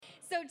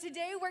So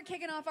today we're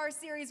kicking off our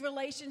series,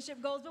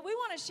 Relationship Goals, but we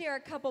want to share a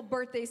couple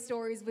birthday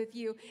stories with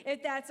you,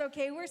 if that's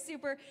okay. We're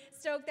super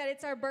stoked that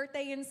it's our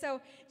birthday, and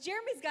so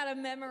Jeremy's got a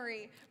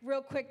memory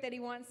real quick that he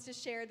wants to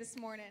share this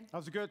morning. That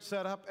was a good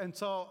setup. And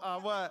so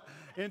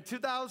in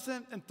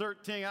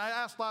 2013, I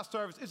asked last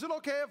service, is it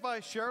okay if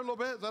I share a little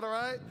bit? Is that all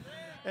right?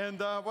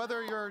 And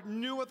whether you're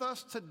new with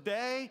us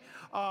today,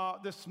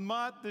 this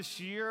month,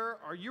 this year,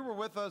 or you were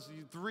with us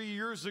 3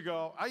 years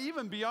ago,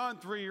 even beyond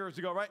 3 years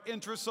ago, right?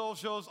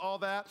 Intra-socials, all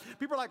that.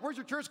 People are like, where's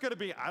your church going to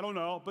be? I don't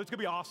know, but it's going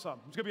to be awesome.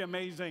 It's going to be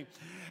amazing.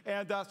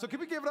 And so can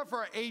we give it up for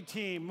our A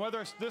team,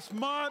 whether it's this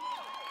month,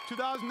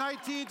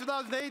 2019,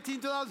 2018,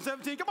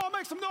 2017. Come on,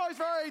 make some noise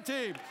for our A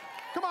team.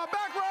 Come on,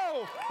 back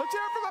row. Let's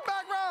hear it from the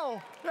back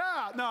row.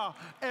 Yeah, no.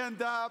 And,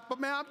 but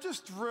man, I'm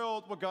just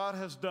thrilled what God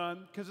has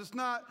done, because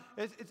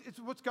it's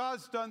what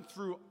God's done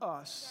through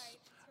us. Right.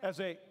 As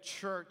a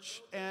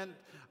church. And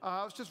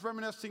I was just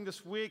reminiscing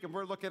this week, and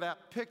we're looking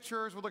at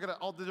pictures, we're looking at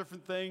all the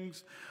different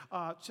things,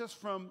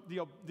 just from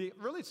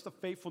really it's the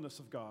faithfulness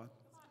of God.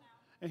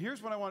 And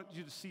here's what I want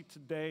you to see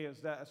today is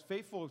that as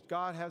faithful as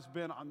God has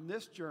been on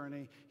this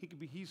journey,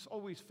 He's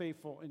always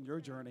faithful in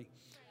your journey.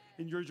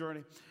 In your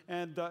journey.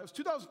 And it was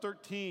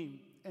 2013,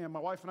 and my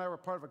wife and I were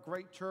part of a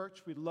great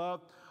church. We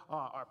loved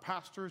our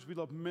pastors, we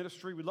love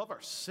ministry, we love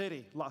our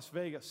city, Las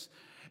Vegas.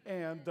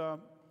 And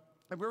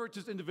we were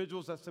just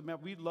individuals that said, man,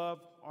 we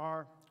love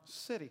our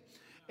city.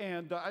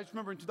 And I just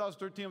remember in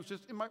 2013, I was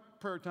just in my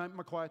prayer time,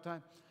 my quiet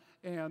time.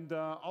 And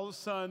all of a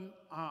sudden,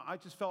 I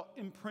just felt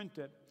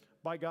imprinted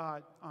by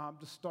God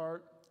to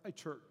start a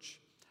church.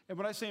 And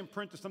when I say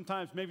imprinted,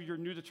 sometimes maybe you're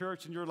new to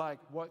church and you're like,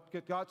 what,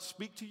 did God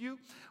speak to you?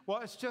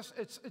 Well,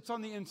 it's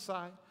on the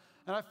inside.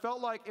 And I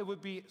felt like it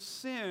would be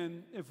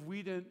sin if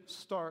we didn't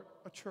start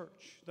a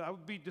church. That I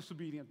would be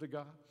disobedient to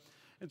God.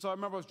 And so I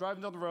remember I was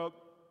driving down the road.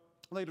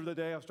 Later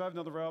today, I was driving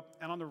down the road,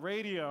 and on the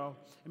radio,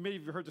 and maybe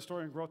you've heard the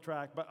story in Growth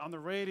Track, but on the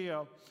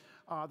radio,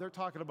 they're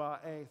talking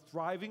about a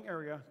thriving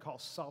area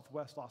called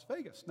Southwest Las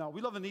Vegas. Now,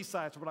 we live in the east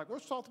side, so we're like,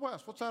 where's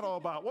Southwest? What's that all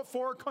about? What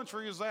foreign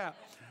country is that?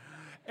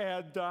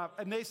 And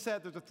they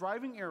said there's a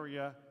thriving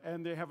area,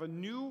 and they have a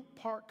new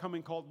park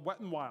coming called Wet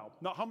n Wild.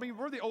 Now,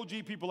 where are the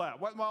OG people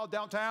at? Wet n Wild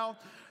downtown,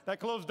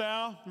 that closed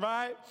down,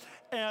 right?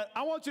 And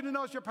I want you to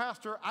know, as your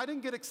pastor, I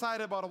didn't get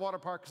excited about a water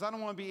park because I don't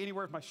want to be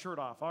anywhere with my shirt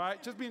off, all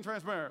right? Just being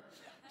transparent.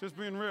 Just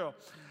being real.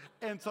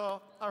 And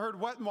so I heard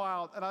Wet n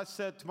Wild, and I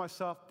said to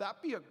myself,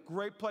 that'd be a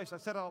great place. I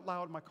said it out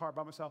loud in my car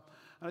by myself.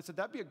 And I said,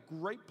 that'd be a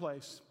great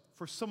place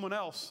for someone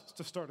else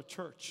to start a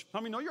church.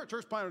 How many know you're a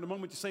church planter the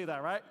moment you say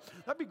that, right?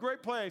 That'd be a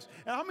great place.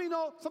 And how many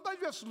know sometimes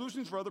you have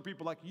solutions for other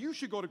people, like you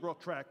should go to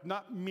Growth Track,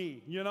 not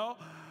me, you know?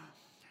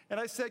 And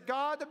I said,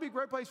 God, that'd be a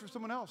great place for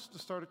someone else to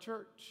start a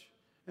church.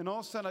 And all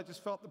of a sudden, I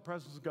just felt the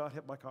presence of God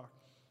hit my car.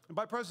 And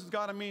by presence of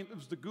God, I mean, it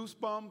was the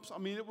goosebumps. I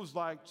mean, it was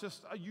like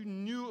just, you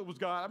knew it was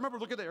God. I remember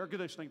looking at the air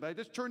conditioning. I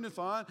just turned this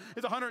on.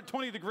 It's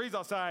 120 degrees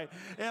outside.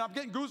 And I'm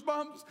getting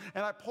goosebumps.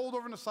 And I pulled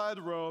over on the side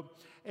of the road.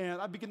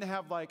 And I began to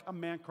have like a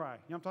man cry. You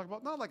know what I'm talking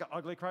about? Not like an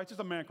ugly cry. Just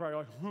a man cry.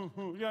 Like, you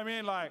know what I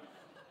mean? Like,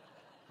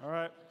 all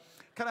right.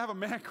 Kind of have a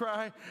man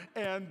cry.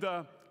 And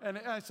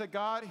I said,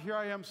 God, here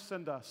I am.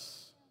 Send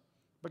us.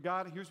 But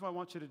God, here's what I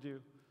want you to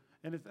do.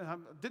 And I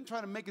didn't try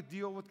to make a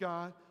deal with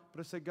God. But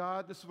I said,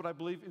 God, this is what I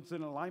believe. It's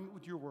in alignment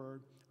with your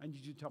word. I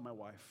need you to tell my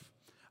wife.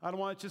 I don't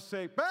want to just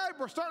say, babe,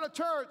 we're starting a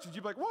church. And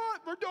you'd be like,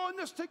 what? We're doing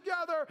this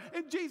together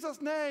in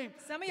Jesus' name.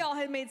 Some of y'all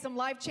have made some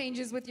life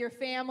changes with your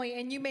family,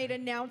 and you made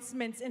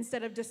announcements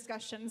instead of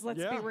discussions. Let's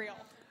be real.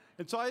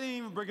 And so I didn't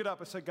even bring it up.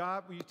 I said,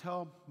 God, will you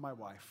tell my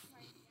wife?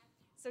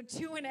 So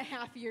 2.5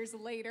 years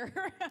later,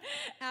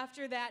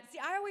 after that, see,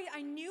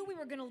 I knew we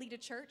were going to lead a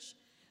church,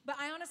 but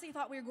I honestly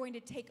thought we were going to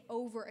take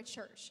over a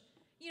church.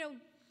 You know,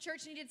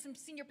 church needed some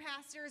senior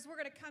pastors. We're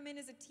going to come in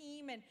as a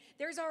team, and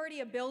there's already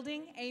a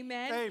building.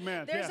 Amen.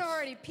 Amen. There's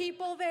already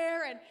people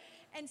there.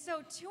 And so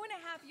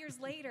 2.5 years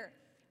later,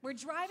 we're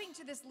driving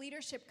to this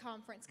leadership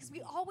conference because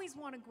we always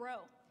want to grow.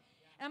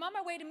 And I'm on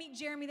my way to meet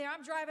Jeremy there.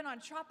 I'm driving on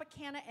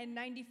Tropicana and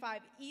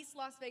 95, East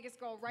Las Vegas,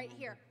 girl, right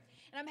here.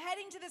 And I'm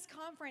heading to this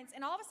conference,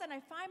 and all of a sudden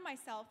I find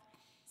myself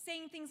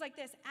saying things like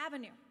this: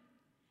 Avenue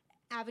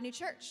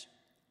Church,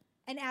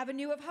 an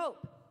avenue of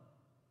hope.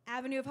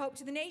 Avenue of Hope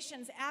to the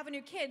Nations,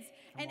 Avenue Kids.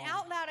 And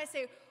out loud I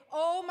say,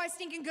 oh my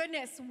stinking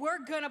goodness, we're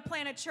gonna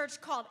plant a church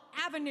called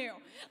Avenue.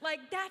 Like,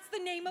 that's the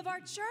name of our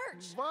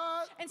church.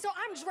 What? And so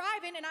I'm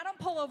driving, and I don't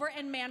pull over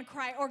and man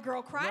cry or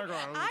girl cry.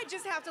 I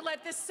just have to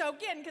let this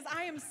soak in because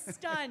I am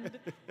stunned.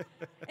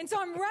 And so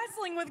I'm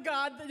wrestling with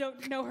God.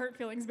 No hurt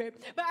feelings, babe.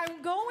 But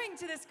I'm going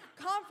to this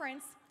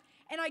conference,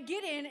 and I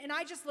get in, and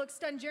I just look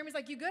stunned. Jeremy's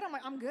like, you good? I'm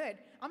like, I'm good.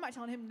 I'm not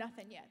telling him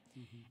nothing yet.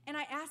 And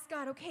I ask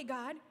God, okay,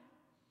 God,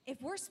 if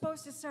we're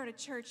supposed to start a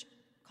church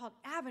called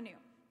Avenue,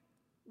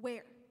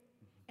 where?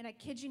 And I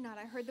kid you not,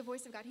 I heard the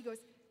voice of God. He goes,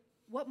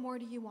 what more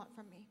do you want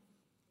from me?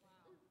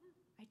 Wow.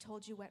 I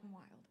told you Wet n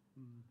Wild.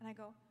 And I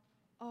go,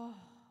 oh,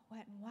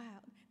 Wet and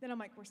Wild. Then I'm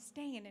like, we're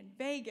staying in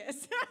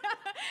Vegas.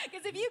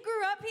 Because if you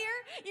grew up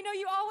here, you know,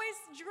 you always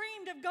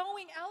dreamed of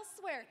going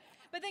elsewhere.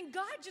 But then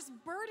God just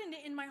burdened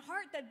it in my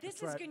heart that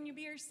this is going to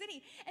be your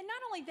city. And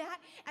not only that,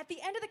 at the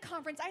end of the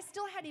conference, I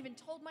still hadn't even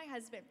told my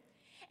husband.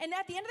 And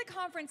at the end of the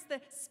conference, the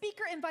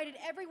speaker invited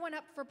everyone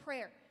up for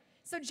prayer.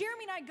 So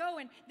Jeremy and I go,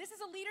 and this is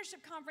a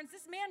leadership conference.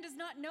 This man does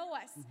not know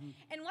us.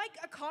 And like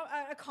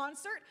a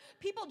concert,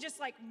 people just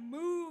like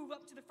move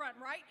up to the front,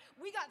 right?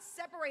 We got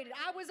separated.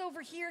 I was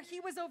over here.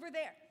 He was over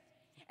there.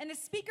 And the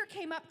speaker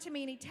came up to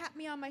me, and he tapped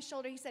me on my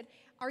shoulder. He said,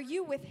 "Are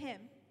you with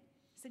him?"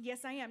 I said,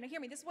 "Yes, I am." Now hear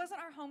me. This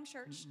wasn't our home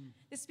church.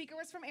 The speaker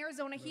was from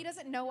Arizona. He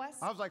doesn't know us.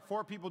 I was like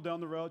 4 people down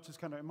the road,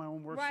 just kind of in my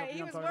own worship. Right,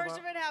 he was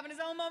worshiping, having his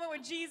own moment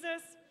with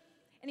Jesus.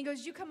 And he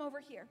goes, "You come over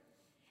here."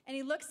 And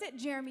he looks at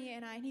Jeremy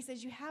and I, and he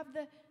says, "You have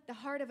the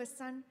heart of a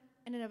son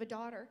and of a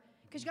daughter."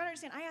 Because you got to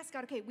understand, I asked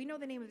God, okay, we know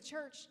the name of the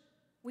church.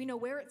 We know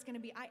where it's going to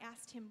be. I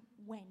asked him,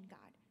 when, God?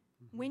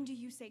 When do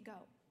you say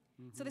go?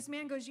 So this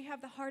man goes, "You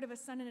have the heart of a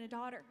son and a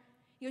daughter."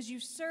 He goes,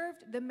 "You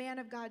served the man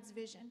of God's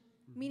vision."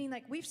 Meaning,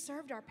 like, we've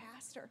served our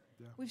pastor.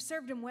 Yeah. We've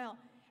served him well.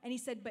 And he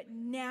said, "But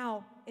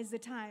now is the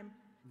time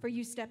for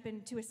you step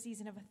into a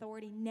season of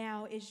authority.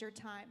 Now is your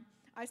time."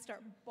 I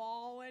start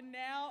bawling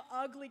now,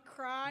 ugly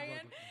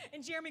crying.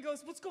 And Jeremy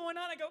goes, "What's going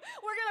on?" I go,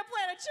 "We're going to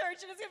plant a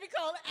church, and it's going to be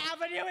called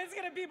Avenue. It's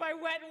going to be by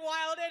Wet and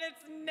Wild, and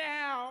it's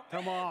now."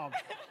 Come on.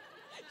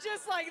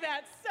 Just like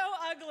that, so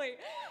ugly.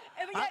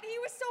 And yet he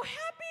was so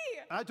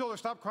happy. I told her,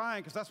 "Stop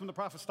crying," because that's when the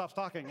prophet stops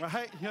talking,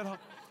 right? You know.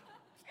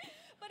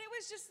 But it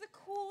was just the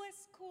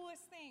coolest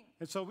thing.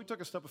 And so we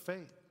took a step of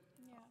faith.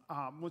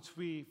 Yeah. Once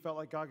we felt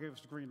like God gave us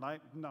the green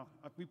light,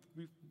 we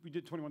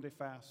did 21-day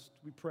fast.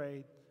 We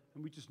prayed,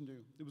 and we just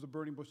knew. It was a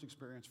burning bush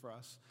experience for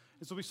us.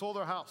 And so we sold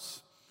our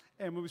house.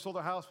 And when we sold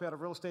our house, we had a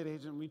real estate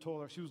agent, and we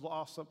told her, she was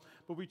awesome.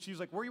 But she was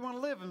like, "Where do you want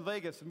to live?" "In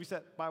Vegas." And we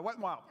said, "By Wet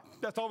and Wild."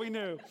 That's all we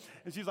knew.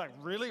 And she's like,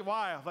 "Really?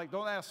 Why?" I was like,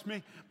 "Don't ask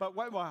me, but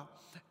Wet and Wild."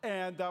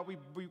 And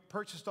we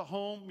purchased a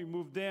home. We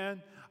moved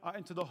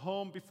into the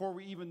home before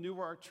we even knew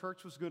where our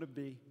church was going to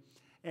be.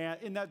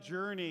 And in that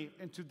journey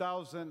in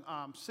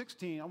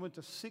 2016, I went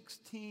to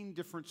 16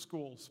 different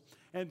schools.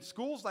 And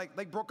schools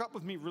like broke up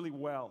with me really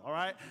well, all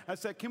right? I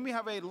said, "Can we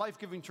have a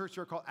life-giving church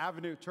here called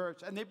Avenue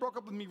Church?" And they broke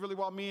up with me really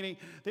well, meaning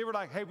they were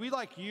like, "Hey, we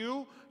like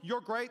you.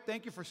 You're great.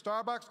 Thank you for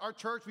Starbucks." Our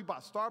church, we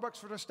bought Starbucks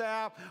for the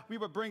staff. We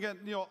would bring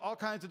in, all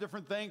kinds of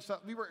different things. So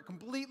we were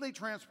completely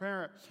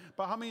transparent.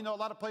 But how many know a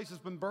lot of places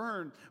have been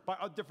burned by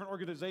different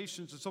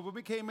organizations? And so when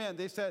we came in,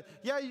 they said,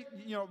 "Yeah,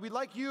 we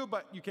like you,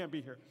 but you can't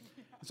be here."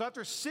 So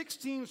after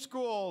 16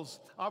 schools,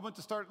 I went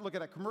to start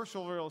looking at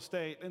commercial real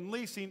estate and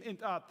leasing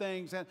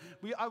things. And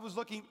I was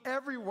looking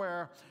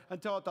everywhere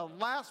until at the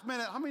last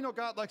minute. How many know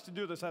God likes to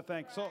do this, I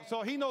think?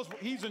 So he knows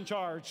he's in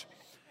charge.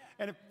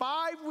 And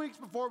 5 weeks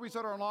before we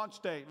set our launch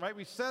date, right?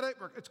 We set it,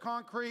 it's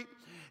concrete.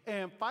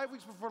 And 5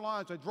 weeks before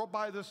launch, I drove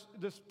by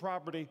this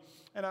property,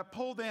 and I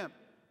pulled in.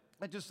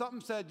 And just something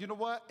said, "You know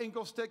what?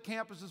 Inglestead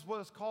campus is what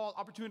it's called.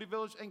 Opportunity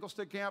Village,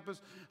 Inglestead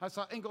campus." I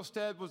saw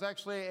Inglestead was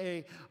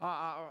actually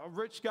a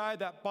rich guy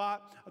that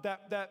bought,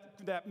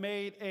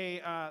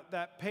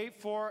 that paid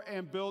for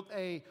and built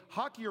a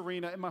hockey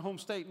arena in my home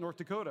state, North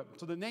Dakota.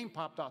 So the name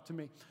popped out to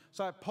me.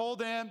 So I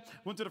pulled in,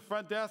 went to the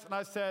front desk, and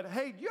I said,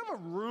 "Hey, do you have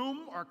a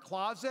room or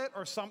closet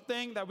or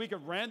something that we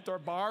could rent or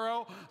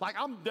borrow? Like,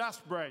 I'm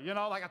desperate,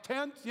 like a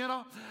tent,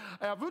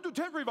 We'll do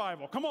tent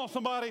revival. Come on,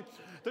 somebody.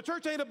 The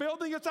church ain't a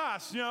building, it's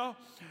us,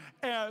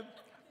 And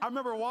I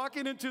remember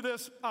walking into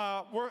this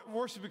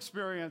worship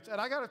experience,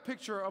 and I got a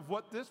picture of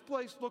what this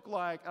place looked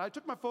like. And I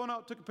took my phone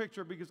out, took a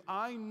picture, because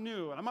I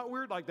knew, and I'm not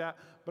weird like that,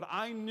 but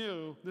I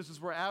knew this is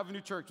where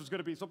Avenue Church was going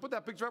to be. So put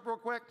that picture up real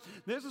quick.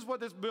 This is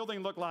what this building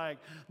looked like.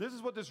 This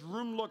is what this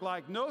room looked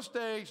like. No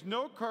stage,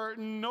 no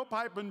curtain, no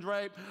pipe and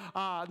drape,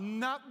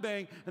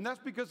 nothing. And that's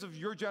because of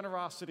your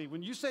generosity.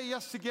 When you say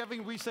yes to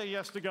giving, we say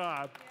yes to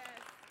God. Yes.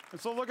 And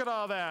so look at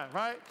all that,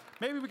 right?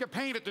 Maybe we could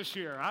paint it this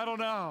year. I don't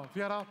know,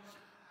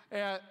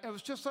 And it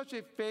was just such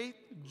a faith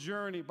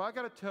journey. But I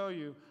got to tell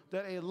you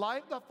that a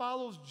life that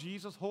follows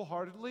Jesus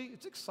wholeheartedly,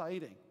 it's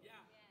exciting. Yeah.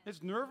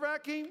 It's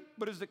nerve-wracking,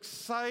 but it's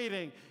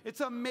exciting.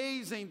 It's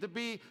amazing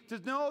to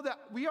know that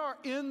we are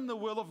in the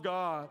will of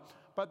God.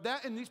 But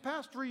that in these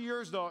past 3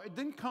 years, though, it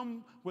didn't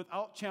come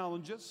without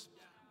challenges,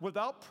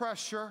 without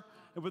pressure,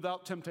 and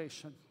without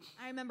temptation.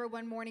 I remember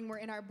one morning we're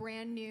in our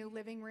brand new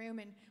living room,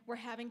 and we're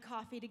having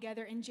coffee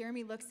together, and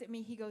Jeremy looks at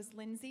me. He goes,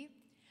 "Lindsay,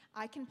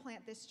 I can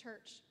plant this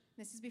church."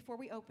 This is before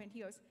we opened.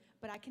 He goes,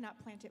 "But I cannot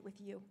plant it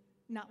with you,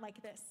 not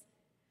like this."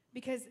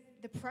 Because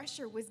the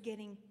pressure was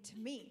getting to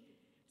me.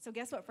 So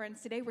guess what,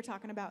 friends? Today we're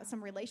talking about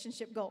some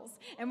relationship goals,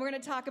 and we're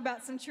going to talk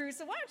about some truths.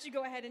 So why don't you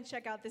go ahead and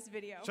check out this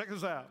video. Check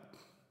this out.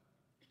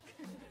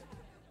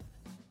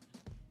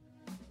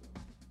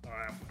 All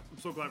right, I'm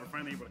so glad we're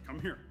finally able to come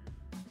here.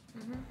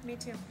 Me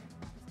too.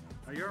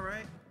 Are you all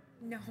right?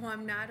 No,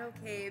 I'm not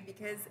okay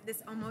because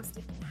this almost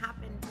didn't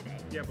happen today.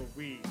 Yeah, but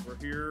we're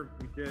here,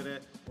 we did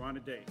it, we're on a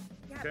date.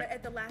 Yeah, okay? But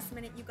at the last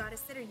minute, you got a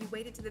sitter. You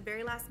waited to the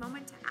very last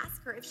moment to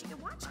ask her if she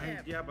could watch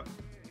him. Yeah, but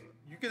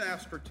You can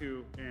ask her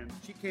to, and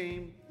she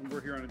came, and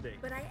we're here on a date.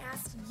 But I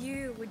asked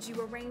you, would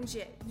you arrange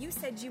it? You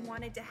said you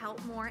wanted to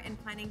help more in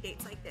planning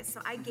dates like this,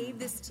 so I gave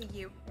this to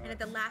you, and at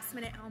the last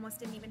minute, it almost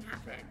didn't even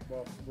happen.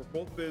 Well, we're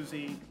both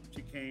busy.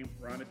 She came.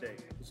 We're on a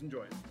date. Let's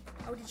enjoy it.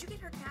 Oh, did you get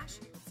her cash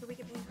so we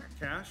could pay her?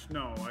 Cash?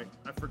 No,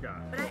 I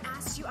forgot. But I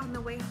asked you on the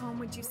way home,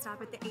 would you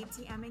stop at the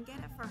ATM and get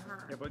it for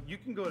her? Yeah, but you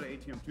can go to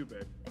ATM too,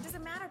 babe. It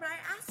doesn't matter, but I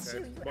asked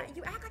Okay, you. well-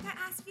 You act like I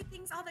ask you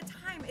things all the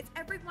time. It's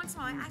every once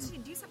in a while I ask you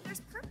to do something. There's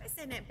purpose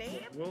in it, babe.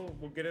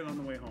 We'll get it on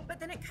the way home. But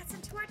then it cuts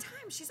into our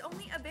time. She's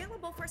only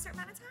available for a certain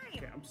amount of time.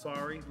 Okay, I'm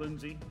sorry,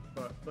 Lindsay,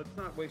 but let's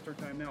not waste our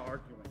time now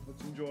arguing.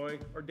 Let's enjoy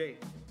our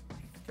date.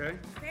 Okay?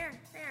 Fair,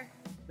 fair.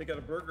 They got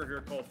a burger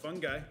here called Fun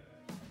Guy.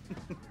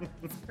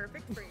 It's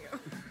perfect for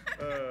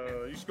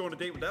you. You should go on a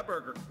date with that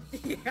burger.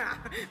 Yeah,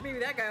 maybe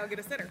that guy will get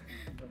a sitter.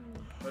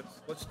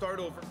 Let's start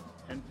over.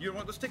 And you know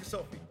what? Let's take a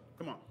selfie.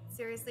 Come on.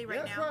 Seriously, right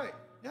Yeah, that's now? right.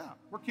 Yeah,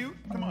 we're cute.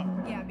 Come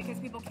on. Yeah, because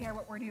people care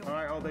what we're doing. All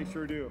right. Oh, they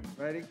sure do.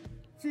 Ready?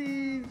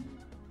 Cheese.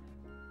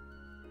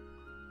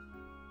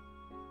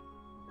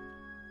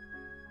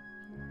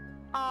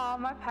 Aw,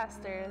 my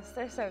pastors,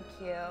 they're so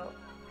cute.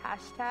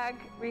 Hashtag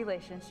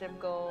relationship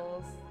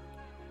goals.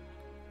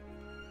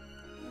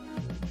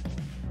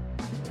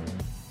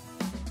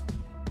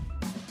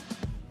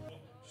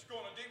 She's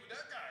going on a date with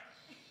that guy.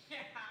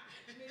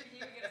 Maybe you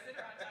get a sitter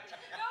on time.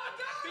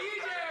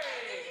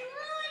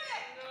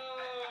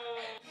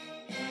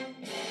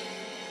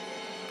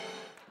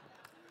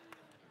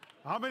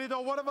 How many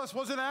know one of us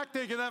wasn't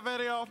acting in that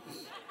video?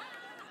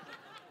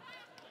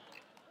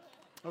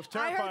 That was I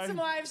terrifying. heard some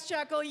wives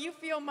chuckle. You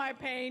feel my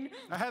pain.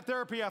 I had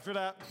therapy after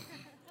that.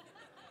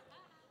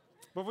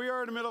 But we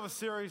are in the middle of a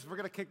series we're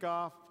going to kick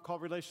off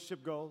called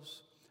Relationship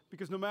Goals.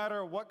 Because no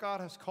matter what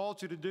God has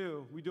called you to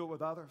do, we do it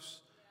with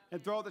others.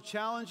 And through all the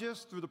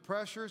challenges, through the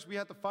pressures, we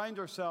have to find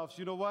ourselves,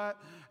 you know what?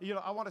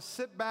 I want to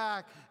sit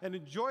back and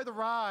enjoy the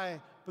ride,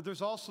 but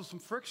there's also some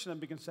friction that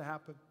begins to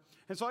happen.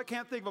 And so I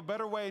can't think of a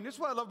better way. And this is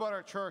what I love about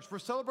our church. We're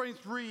celebrating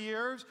 3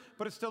 years,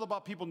 but it's still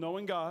about people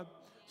knowing God.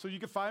 So you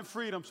can find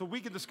freedom, so we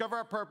can discover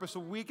our purpose,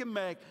 so we can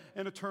make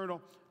an eternal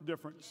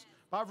difference.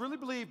 I really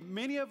believe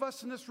many of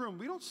us in this room,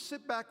 we don't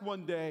sit back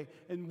one day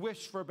and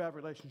wish for a bad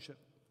relationship.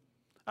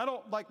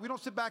 We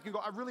don't sit back and go,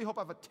 I really hope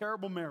I have a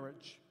terrible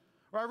marriage.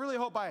 Or I really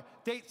hope I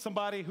date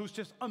somebody who's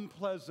just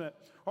unpleasant.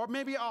 Or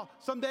maybe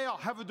someday I'll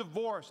have a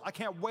divorce. I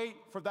can't wait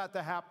for that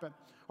to happen.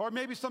 Or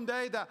maybe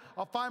someday that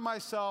I'll find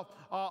myself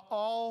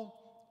all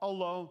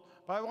alone.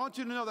 But I want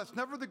you to know that's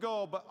never the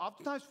goal, but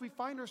oftentimes we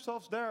find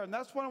ourselves there. And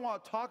that's what I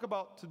want to talk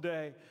about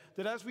today,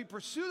 that as we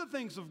pursue the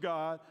things of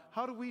God,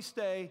 how do we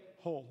stay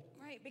whole?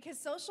 Right, because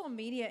social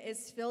media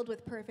is filled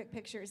with perfect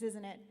pictures,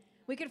 isn't it?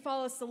 We could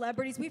follow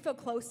celebrities. We feel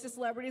close to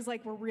celebrities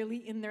like we're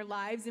really in their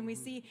lives, and we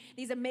see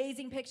these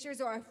amazing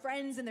pictures, or our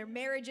friends and their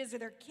marriages or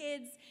their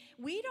kids.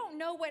 We don't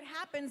know what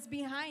happens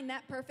behind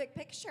that perfect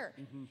picture.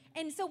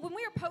 And so when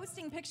we were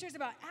posting pictures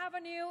about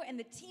Avenue and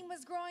the team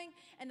was growing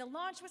and the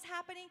launch was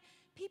happening,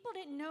 people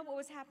didn't know what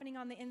was happening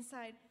on the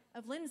inside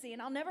of Lindsay.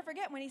 And I'll never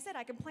forget when he said,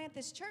 I can plant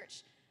this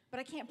church, but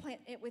I can't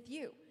plant it with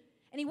you.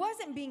 And he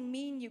wasn't being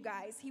mean, you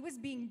guys. He was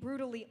being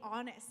brutally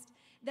honest.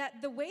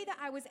 That the way that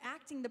I was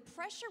acting, the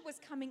pressure was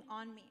coming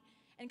on me.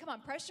 And come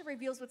on, pressure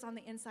reveals what's on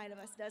the inside of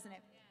us, doesn't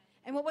it?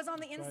 And what was on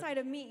the inside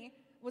of me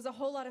was a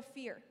whole lot of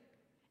fear.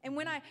 And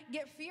when I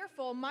get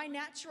fearful, my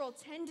natural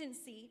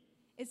tendency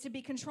is to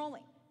be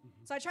controlling.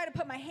 So I try to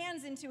put my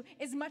hands into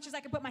as much as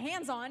I can put my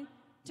hands on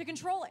to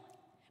control it.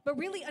 But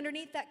really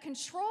underneath that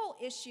control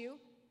issue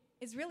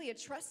is really a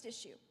trust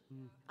issue.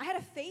 I had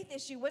a faith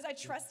issue. Was I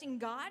trusting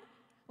God?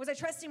 Was I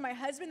trusting my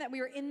husband that we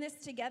were in this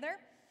together?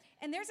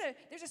 And there's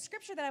a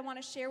scripture that I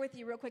want to share with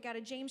you real quick out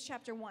of James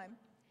chapter 1.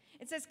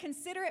 It says,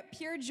 consider it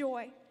pure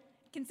joy.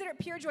 Consider it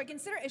pure joy.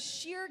 Consider it a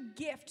sheer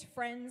gift,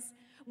 friends,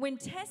 when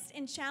tests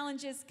and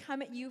challenges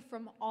come at you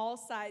from all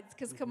sides.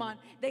 Because come on,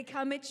 they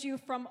come at you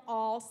from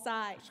all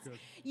sides.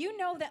 You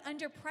know that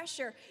under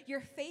pressure,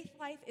 your faith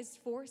life is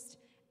forced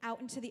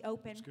out into the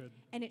open.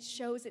 And it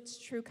shows its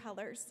true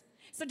colors.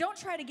 So don't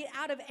try to get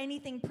out of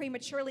anything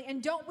prematurely,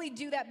 and don't we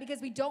do that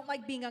because we don't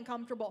like being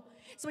uncomfortable.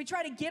 So we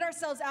try to get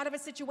ourselves out of a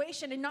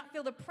situation and not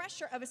feel the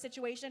pressure of a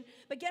situation.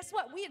 But guess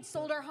what? We had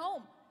sold our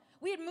home.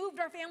 We had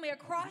moved our family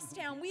across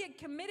town. We had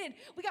committed.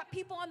 We got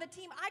people on the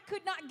team. I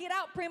could not get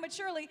out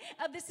prematurely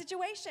of this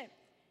situation.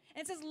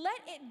 And it says, let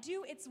it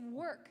do its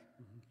work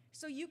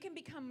so you can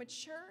become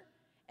mature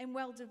and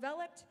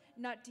well-developed,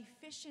 not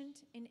deficient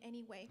in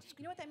any way.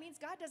 You know what that means?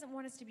 God doesn't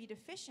want us to be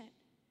deficient.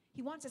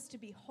 He wants us to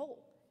be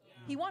whole.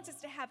 He wants us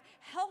to have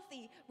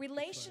healthy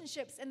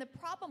relationships. And the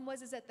problem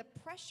was that the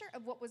pressure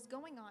of what was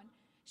going on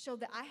showed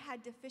that I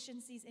had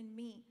deficiencies in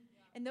me.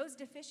 And those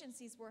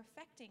deficiencies were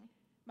affecting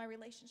my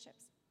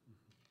relationships.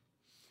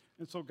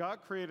 And so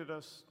God created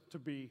us to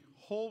be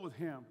whole with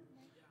Him.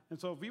 And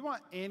so if we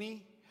want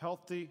any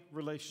healthy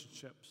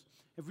relationships,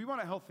 if we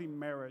want a healthy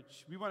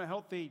marriage, we want a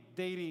healthy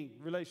dating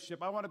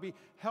relationship, I want to be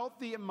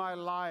healthy in my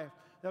life,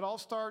 that all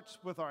starts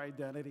with our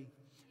identity.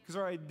 Because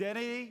our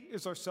identity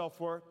is our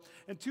self-worth.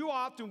 And too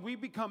often we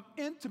become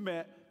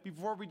intimate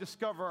before we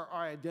discover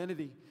our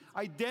identity.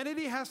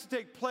 Identity has to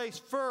take place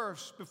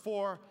first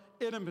before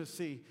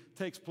intimacy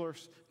takes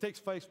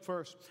place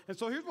first. And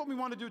so here's what we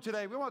want to do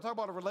today. We want to talk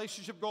about a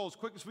relationship goal as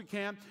quick as we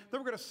can. Then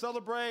we're going to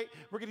celebrate.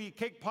 We're going to eat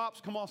cake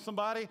pops. Come on,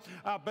 somebody.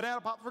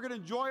 Banana pops. We're going to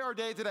enjoy our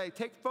day today.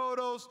 Take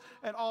photos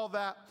and all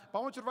that. But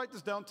I want you to write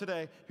this down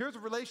today. Here's a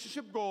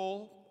relationship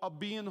goal of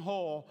being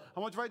whole. I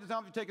want you to write this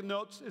down if you're taking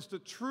notes. It's the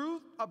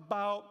truth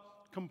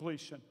about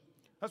completion.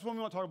 That's what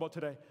we want to talk about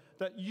today.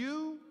 That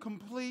you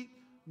complete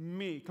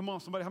me. Come on,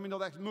 somebody. How many know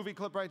that movie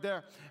clip right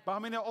there? But how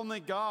many know only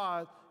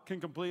God can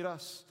complete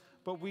us?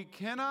 But we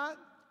cannot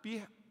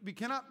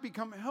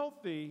become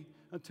healthy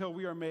until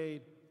we are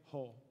made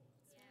whole.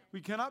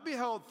 We cannot be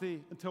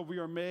healthy until we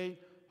are made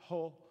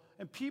whole.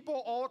 And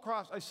people all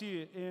across, I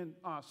see it in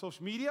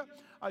social media,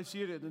 I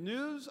see it in the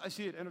news, I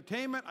see it in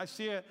entertainment, I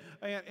see it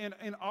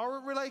in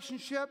our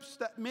relationships,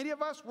 that many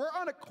of us, we're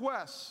on a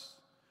quest,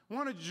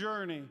 we're on a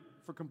journey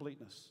for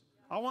completeness.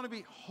 I want to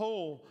be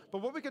whole.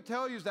 But what we can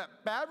tell you is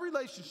that bad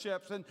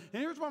relationships, and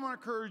here's what I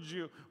want to encourage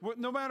you,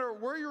 no matter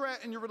where you're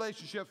at in your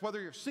relationships, whether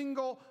you're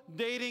single,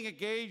 dating,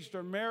 engaged,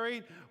 or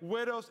married,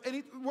 widows,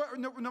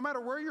 no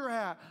matter where you're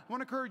at, I want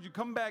to encourage you,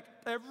 come back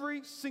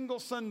every single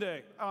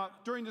Sunday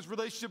during this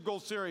relationship goal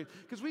series,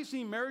 because we've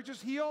seen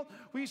marriages healed,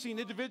 we've seen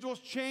individuals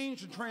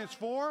change and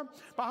transform,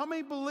 but how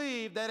many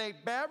believe that a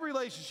bad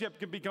relationship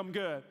can become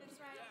good?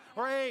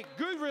 Or a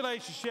good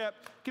relationship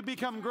can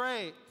become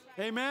great?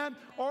 Amen?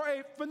 Or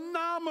a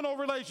phenomenal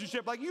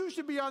relationship, like you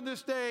should be on this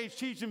stage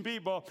teaching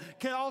people,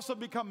 can also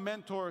become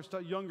mentors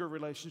to younger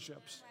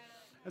relationships.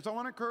 And so I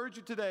want to encourage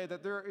you today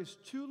that there is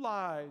two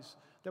lies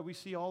that we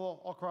see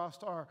all across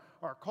our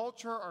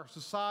culture, our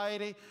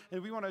society,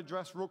 and we want to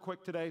address real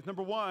quick today.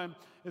 Number one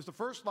is the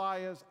first lie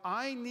is,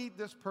 I need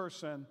this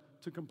person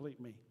to complete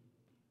me.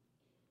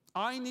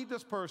 I need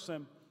this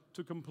person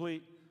to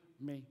complete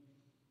me.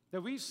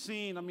 That we've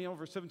seen,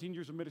 over 17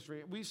 years of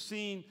ministry, we've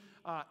seen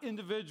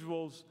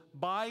individuals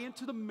buy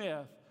into the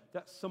myth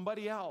that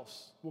somebody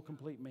else will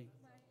complete me.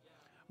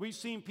 We've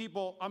seen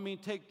people,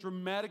 take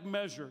dramatic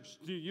measures,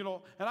 and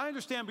I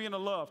understand being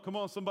in love. Come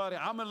on, somebody.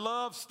 I'm in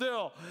love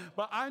still,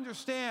 but I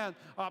understand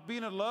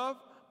being in love,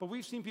 but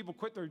we've seen people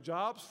quit their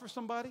jobs for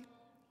somebody.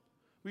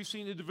 We've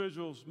seen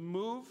individuals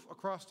move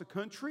across the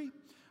country.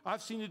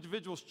 I've seen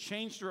individuals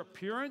change their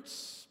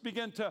appearance,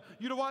 begin to,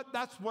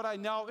 that's what I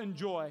now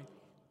enjoy.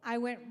 I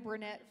went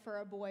brunette for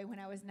a boy when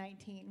I was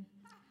 19.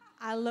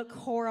 I look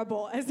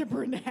horrible as a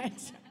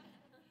brunette,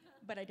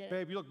 but I did it.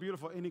 Babe, you look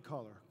beautiful any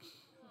color.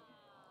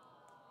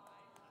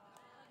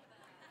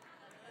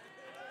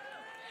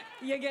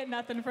 You get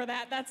nothing for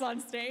that. That's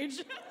on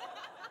stage.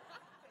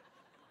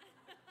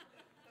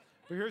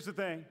 But here's the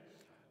thing.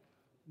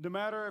 No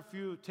matter if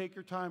you take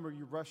your time or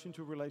you rush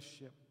into a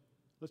relationship,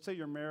 let's say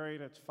you're married,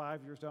 it's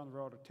 5 years down the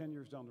road or 10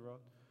 years down the road,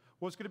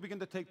 what's going to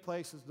begin to take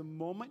place is the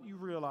moment you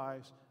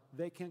realize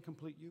they can't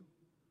complete you.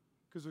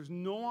 Because there's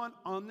no one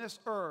on this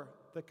earth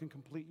that can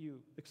complete you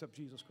except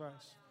Jesus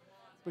Christ.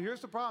 But here's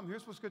the problem.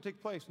 Here's what's going to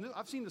take place.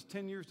 I've seen this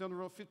 10 years down the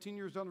road, 15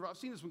 years down the road. I've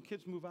seen this when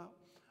kids move out.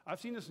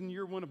 I've seen this in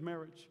year one of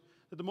marriage.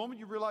 That the moment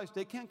you realize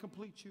they can't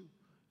complete you,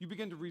 you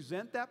begin to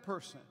resent that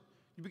person.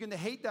 You begin to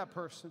hate that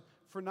person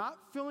for not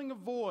filling a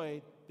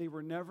void they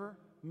were never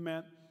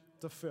meant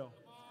to fill.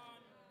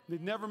 They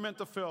never meant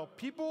to fill.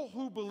 People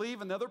who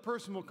believe another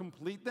person will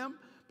complete them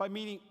by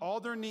meeting all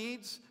their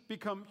needs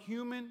become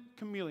human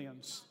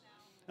chameleons.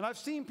 And I've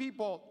seen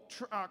people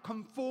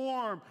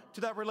conform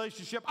to that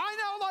relationship. I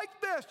now like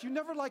this. You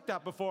never liked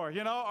that before,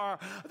 or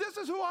this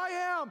is who I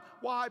am.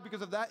 Why?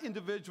 Because of that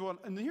individual.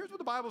 And here's what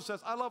the Bible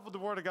says. I love what the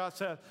Word of God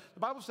says. The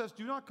Bible says,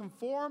 do not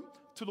conform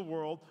to the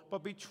world,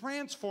 but be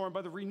transformed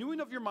by the renewing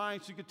of your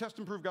mind so you can test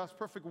and prove God's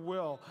perfect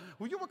will.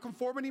 Well, you know what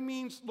conformity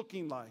means?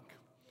 Looking like.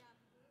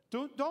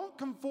 Don't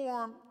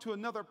conform to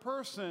another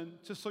person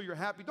just so you're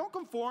happy. Don't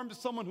conform to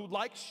someone who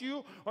likes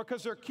you or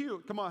because they're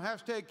cute. Come on,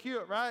 hashtag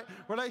cute, right?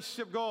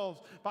 Relationship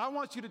goals. But I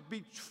want you to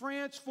be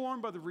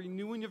transformed by the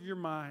renewing of your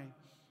mind.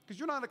 Because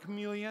you're not a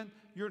chameleon.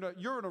 You're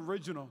an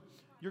original.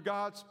 You're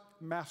God's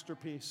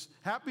masterpiece.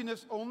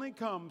 Happiness only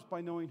comes by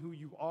knowing who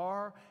you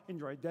are and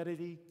your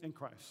identity in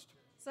Christ.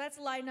 So that's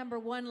lie number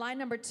one. Lie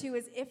number two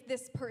is, if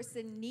this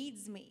person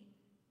needs me,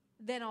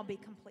 then I'll be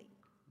complete.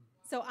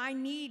 So I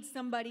need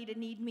somebody to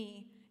need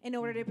me in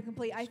order to be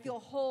complete. I feel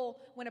whole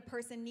when a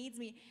person needs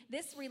me.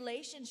 This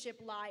relationship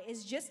lie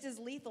is just as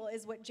lethal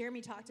as what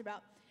Jeremy talked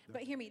about. Yeah.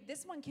 But hear me,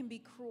 this one can be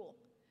cruel,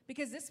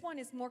 because this one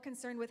is more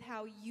concerned with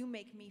how you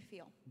make me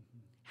feel.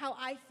 How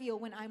I feel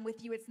when I'm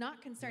with you. It's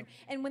not concerned.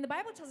 Yep. And when the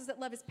Bible tells us that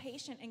love is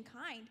patient and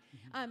kind,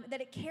 that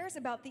it cares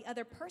about the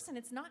other person,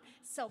 it's not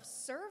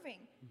self-serving.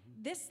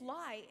 This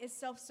lie is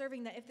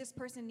self-serving, that if this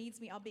person needs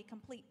me, I'll be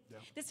complete.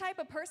 Yep. This type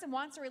of person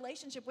wants a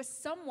relationship with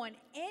someone,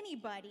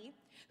 anybody,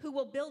 who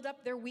will build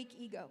up their weak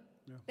ego.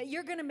 Yeah. That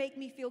you're going to make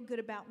me feel good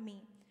about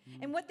me.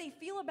 And what they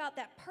feel about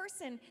that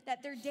person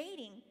that they're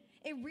dating,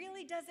 it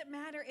really doesn't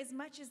matter as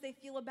much as they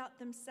feel about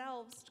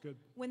themselves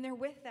when they're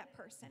with that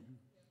person.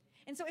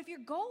 And so if your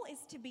goal is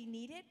to be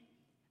needed,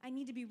 I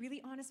need to be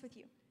really honest with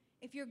you.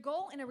 If your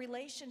goal in a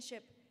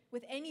relationship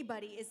with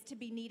anybody is to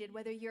be needed,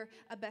 whether you're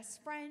a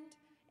best friend,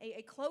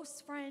 a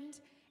close friend,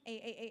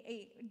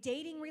 a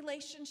dating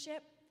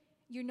relationship.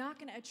 You're not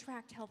going to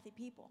attract healthy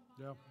people.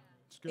 Yeah,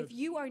 it's good. If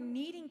you are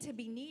needing to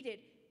be needed,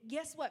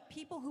 guess what?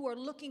 People who are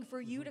looking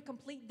for you to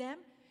complete them,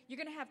 you're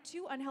going to have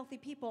two unhealthy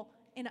people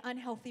in an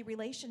unhealthy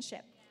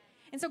relationship.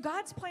 And so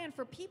God's plan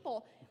for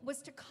people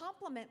was to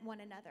complement one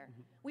another.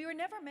 We were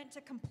never meant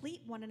to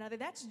complete one another.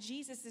 That's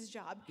Jesus'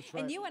 job. That's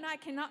right. And you and I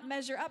cannot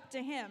measure up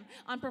to him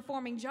on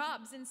performing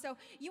jobs. And so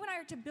you and I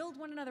are to build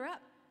one another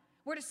up.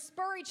 We're to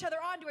spur each other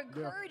on, to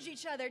encourage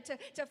each other,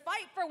 to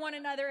fight for one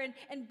another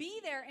and be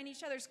there in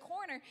each other's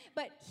corner.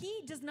 But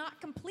he does not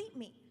complete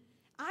me.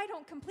 I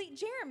don't complete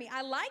Jeremy.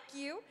 I like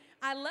you.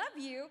 I love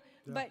you,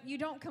 but you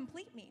don't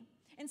complete me.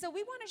 And so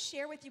we want to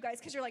share with you guys,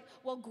 because you're like,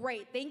 well,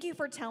 great. Thank you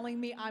for telling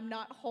me I'm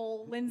not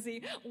whole,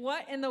 Lindsay.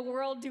 What in the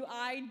world do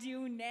I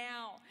do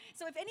now?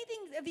 So if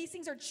anything of these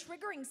things are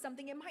triggering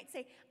something, it might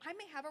say, I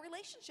may have a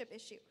relationship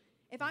issue.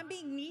 If I'm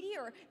being needy,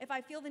 or if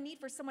I feel the need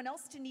for someone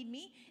else to need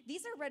me,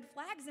 these are red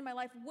flags in my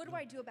life. What do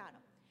I do about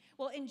them?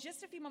 Well, in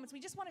just a few moments, we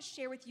just want to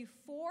share with you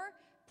 4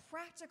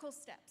 practical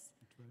steps.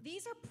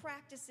 These are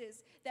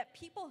practices that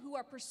people who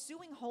are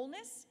pursuing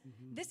wholeness,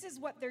 this is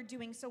what they're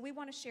doing. So we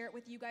want to share it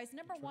with you guys.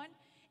 Number 1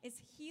 is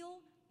heal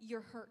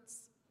your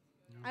hurts.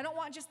 I don't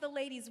want just the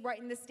ladies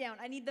writing this down.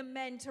 I need the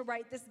men to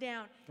write this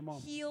down. Come on.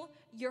 Heal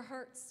your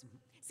hurts.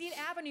 See, at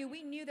Avenue,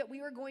 we knew that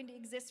we were going to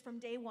exist from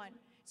day one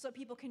so that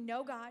people can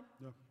know God,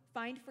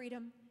 find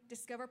freedom,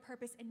 discover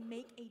purpose, and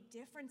make a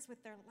difference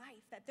with their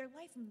life, that their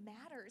life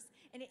matters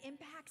and it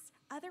impacts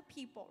other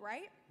people,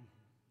 right?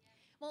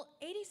 Well,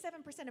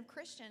 87% of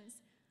Christians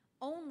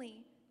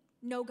only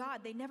know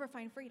God. They never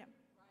find freedom.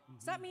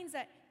 So that means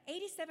that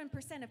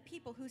 87% of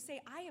people who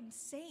say, I am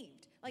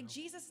saved, like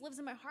Jesus lives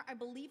in my heart, I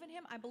believe in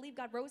him, I believe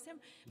God rose him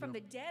from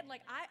the dead,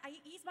 like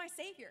he's my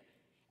Savior.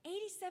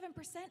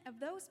 87% of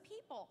those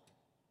people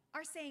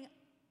are saying,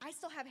 I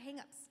still have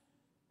hangups,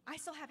 I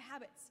still have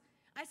habits,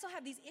 I still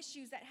have these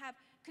issues that have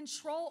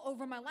control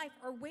over my life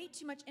or way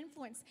too much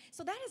influence.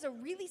 So that is a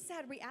really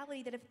sad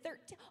reality, that if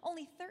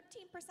only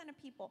 13%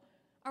 of people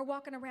are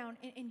walking around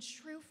in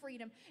true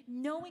freedom,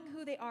 knowing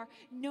who they are,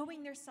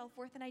 knowing their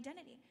self-worth and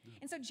identity.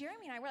 And so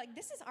Jeremy and I were like,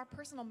 this is our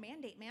personal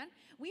mandate, man.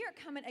 We are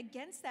coming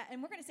against that,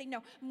 and we're going to say,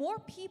 no, more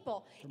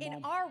people in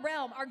our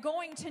realm are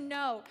going to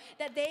know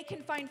that they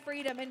can find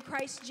freedom in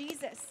Christ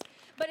Jesus.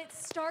 But it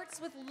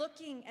starts with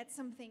looking at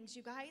some things,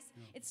 you guys.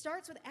 It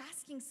starts with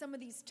asking some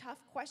of these tough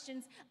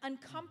questions,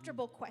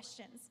 uncomfortable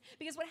questions.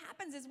 Because what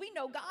happens is we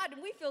know God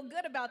and we feel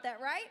good about that,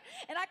 right?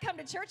 And I come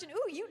to church and,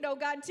 ooh, you know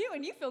God too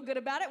and you feel good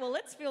about it. Well,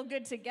 let's feel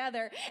good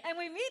together. And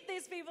we meet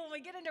these people and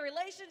we get into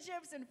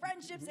relationships and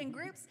friendships and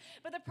groups.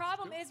 But the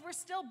problem is we're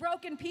still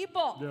broken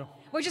people. Yeah.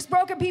 We're just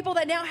broken people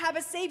that now have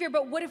a Savior.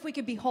 But what if we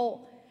could be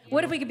whole?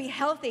 What if we could be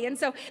healthy? And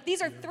so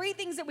these are 3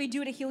 things that we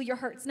do to heal your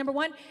hurts. Number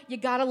 1, you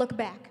got to look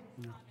back.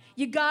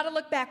 You got to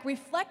look back.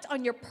 Reflect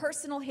on your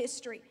personal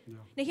history.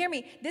 Now hear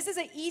me. This is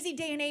an easy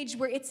day and age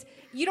where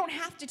you don't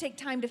have to take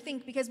time to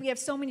think because we have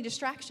so many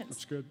distractions.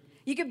 That's good.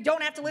 You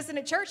don't have to listen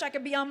to church. I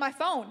could be on my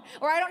phone.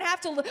 Or I don't have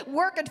to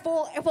work a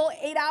full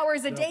 8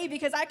 hours a day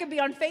because I could be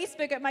on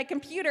Facebook at my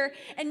computer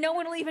and no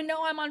one will even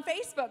know I'm on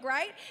Facebook,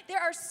 right? There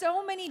are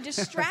so many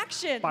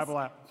distractions. Bible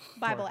app.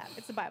 Bible app.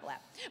 It's a Bible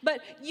app.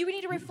 But you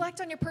need to reflect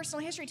on your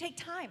personal history. Take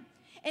time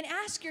and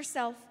ask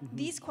yourself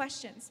these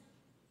questions.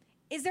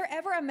 Is there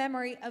ever a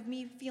memory of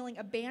me feeling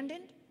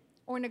abandoned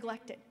or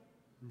neglected?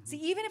 See,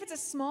 even if it's a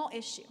small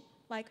issue,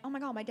 like, oh my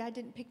God, my dad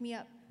didn't pick me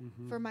up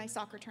for my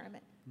soccer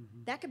tournament.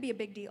 That could be a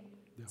big deal.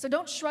 So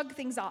don't shrug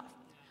things off.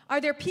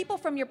 Are there people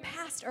from your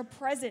past or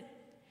present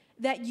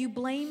that you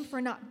blame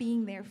for not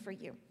being there for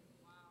you?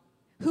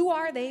 Who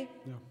are they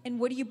and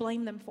what do you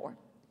blame them for?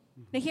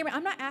 Now hear me,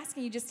 I'm not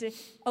asking you just to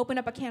open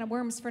up a can of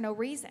worms for no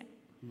reason.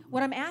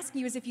 What I'm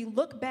asking you is if you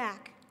look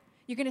back,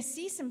 you're going to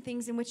see some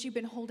things in which you've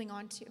been holding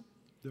on to.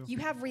 You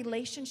have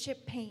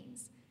relationship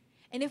pains.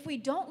 And if we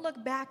don't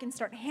look back and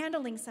start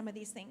handling some of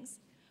these things,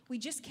 we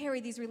just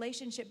carry these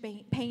relationship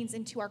pains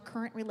into our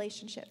current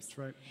relationships. That's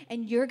right.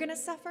 And you're going to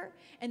suffer,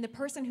 and the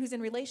person who's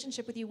in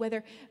relationship with you,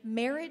 whether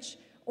marriage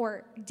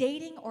or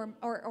dating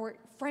or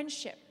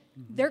friendship,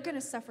 they're going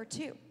to suffer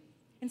too.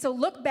 And so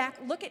look back,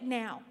 look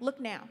now.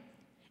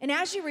 And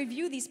as you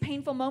review these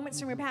painful moments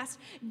from your past,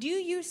 do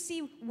you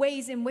see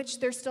ways in which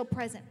they're still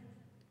present?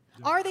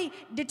 Are they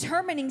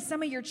determining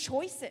some of your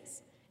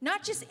choices?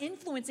 Not just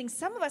influencing.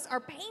 Some of us, our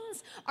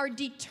pains are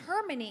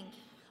determining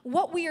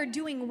what we are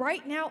doing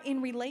right now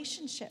in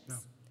relationships.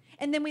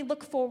 And then we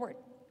look forward.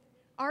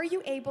 Are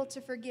you able to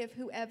forgive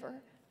whoever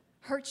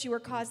hurt you or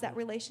caused that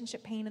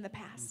relationship pain in the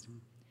past?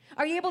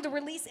 Are you able to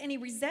release any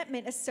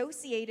resentment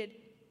associated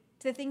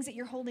to the things that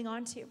you're holding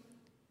on to?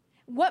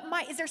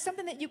 Is there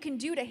something that you can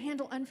do to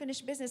handle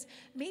unfinished business?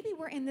 Maybe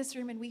we're in this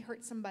room and we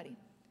hurt somebody.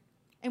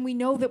 And we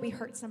know that we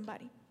hurt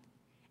somebody.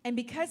 And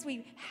because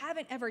we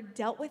haven't ever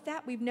dealt with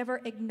that, we've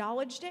never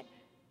acknowledged it,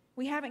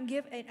 we haven't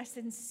given a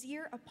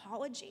sincere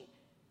apology,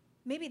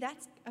 Maybe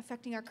that's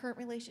affecting our current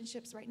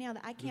relationships right now,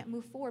 that I can't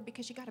move forward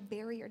because you got a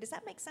barrier. Does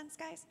that make sense,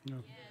 guys? Yeah.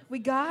 We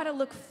got to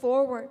look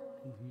forward.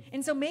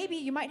 And so maybe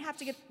you might have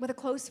to get with a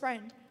close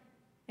friend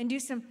and do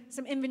some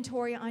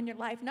inventory on your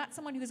life. Not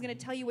someone who's going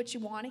to tell you what you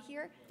want to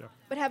hear,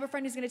 but have a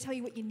friend who's going to tell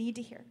you what you need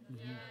to hear.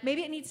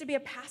 Maybe it needs to be a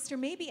pastor.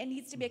 Maybe it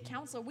needs to be a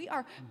counselor. We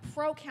are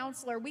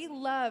pro-counselor. We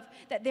love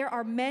that there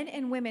are men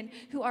and women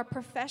who are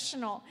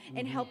professional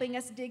in helping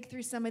us dig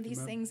through some of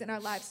these things in our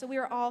lives. So we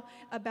are all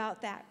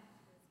about that.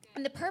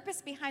 And the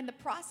purpose behind the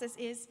process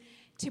is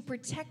to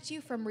protect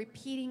you from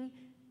repeating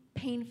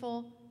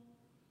painful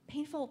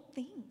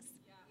things.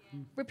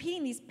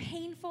 Repeating these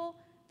painful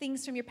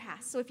things from your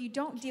past. So if you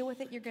don't deal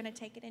with it, you're going to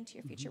take it into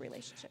your future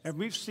relationships. And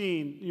we've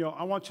seen,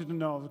 I want you to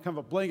know, kind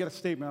of a blanket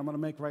statement I'm going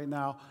to make right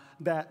now,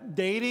 that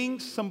dating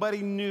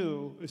somebody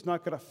new is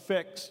not going to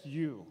fix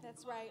you.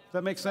 That's right. Does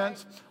that make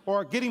sense?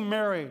 Or getting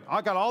married.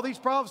 I got all these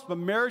problems, but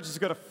marriage is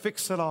going to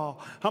fix it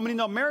all. How many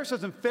know marriage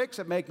doesn't fix,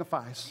 it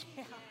magnifies?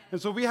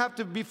 And so we have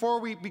to,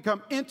 before we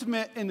become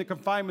intimate in the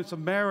confinements of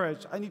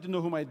marriage, I need to know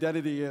who my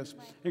identity is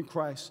in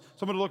Christ.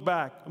 So I'm going to look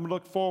back. I'm going to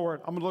look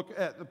forward. I'm going to look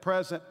at the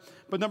present.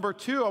 But number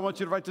two, I want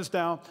you to write this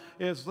down,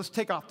 is let's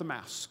take off the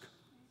mask.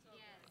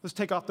 Let's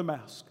take off the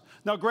mask.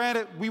 Now,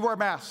 granted, we wear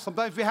masks.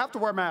 Sometimes we have to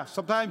wear masks.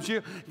 Sometimes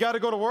you got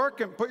to go to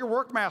work and put your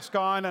work mask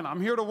on, and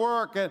I'm here to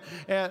work,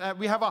 and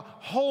we have a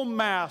home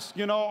mask,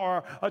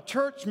 or a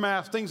church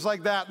mask, things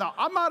like that. Now,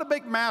 I'm not a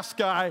big mask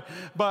guy,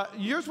 but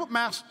here's what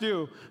masks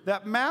do.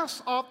 That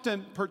masks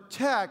often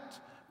protect,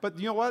 but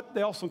you know what?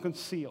 They also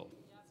conceal.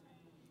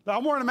 Now,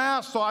 I'm wearing a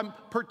mask, so I'm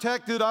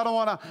protected. I don't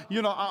want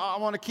to, I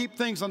want to keep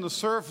things on the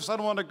surface. I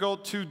don't want to go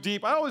too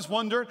deep. I always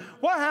wondered,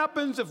 what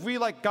happens if we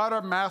got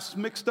our masks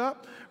mixed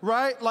up,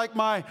 right? Like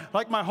my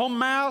home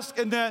mask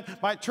and then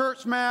my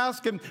church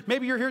mask, and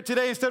maybe you're here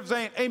today, instead of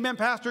saying, amen,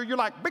 pastor, you're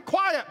like, be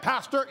quiet,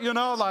 pastor,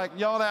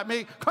 yelling at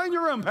me, clean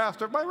your room,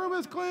 pastor. My room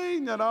is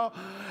clean,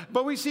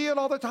 But we see it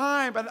all the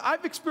time, and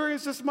I've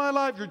experienced this in my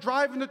life. You're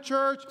driving to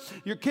church,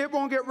 your kid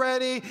won't get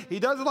ready,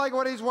 he doesn't like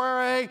what he's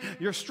wearing,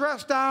 you're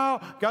stressed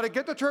out, got to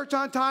get to church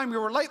on time, you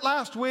were late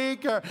last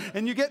week,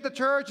 and you get to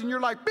church and you're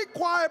like, be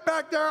quiet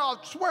back there, I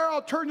swear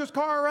I'll turn this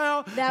car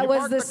around. That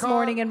was this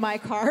morning in my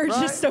car,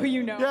 right? Just so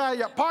you know.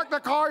 Yeah, park the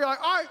car, you're like,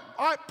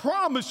 I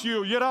promise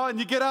you, and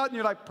you get out and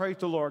you're like, praise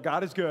the Lord,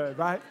 God is good,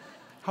 right?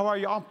 How are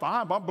you? I'm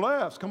fine, I'm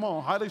blessed. Come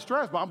on, highly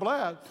stressed, but I'm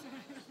blessed.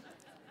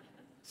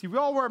 See, we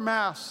all wear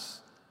masks,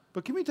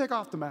 but can we take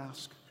off the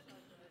mask?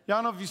 Yeah, I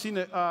don't know if you've seen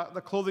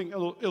the clothing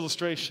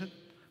illustration,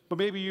 but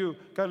maybe you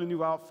got a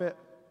new outfit.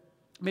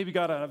 Maybe you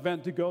got an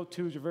event to go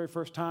to, it's your very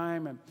first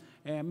time,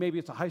 and maybe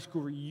it's a high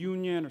school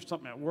reunion or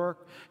something at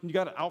work, and you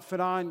got an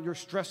outfit on, you're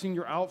stressing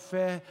your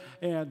outfit,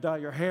 and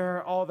your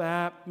hair, all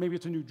that. Maybe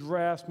it's a new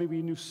dress, maybe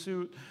a new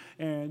suit,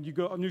 and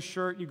a new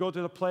shirt, you go to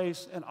the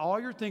place, and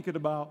all you're thinking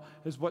about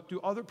is, what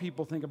do other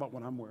people think about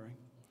what I'm wearing?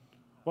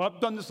 Well,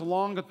 I've done this a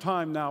long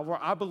time now,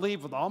 where I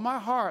believe with all my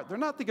heart, they're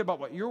not thinking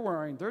about what you're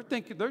wearing,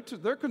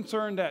 they're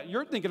concerned that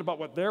you're thinking about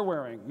what they're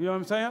wearing. You know what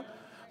I'm saying?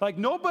 Like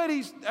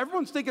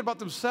everyone's thinking about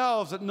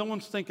themselves, and no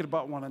one's thinking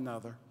about one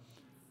another.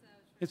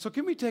 And so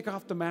can we take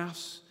off the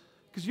masks?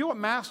 Because you know what,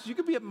 masks, you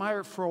can be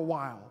admired for a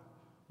while.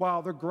 Wow,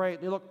 they're great.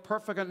 They look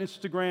perfect on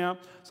Instagram.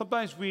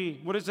 Sometimes we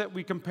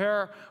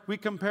compare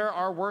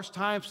our worst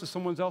times to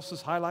someone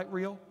else's highlight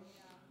reel,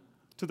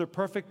 to their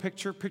perfect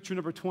picture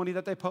number 20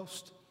 that they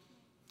post.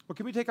 Or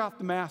can we take off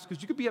the mask?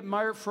 Because you can be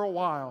admired for a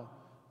while,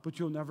 but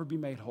you'll never be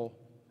made whole.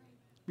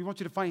 We want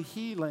you to find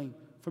healing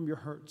from your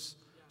hurts.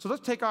 So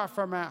let's take off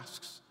our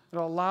masks and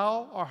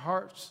allow our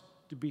hearts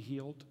to be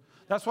healed.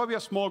 That's why we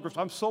have small groups.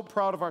 I'm so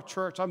proud of our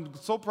church. I'm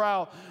so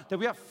proud that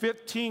we have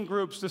 15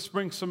 groups this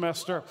spring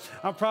semester.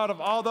 I'm proud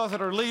of all those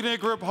that are leading a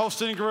group,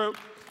 hosting a group.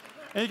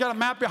 And you got a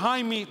map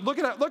behind me. Look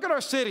at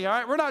our city, all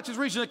right? We're not just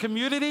reaching the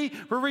community,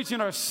 we're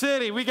reaching our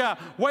city. We got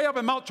way up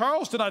in Mount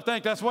Charleston, I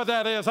think that's what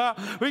that is, huh?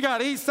 We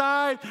got East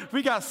Side,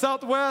 we got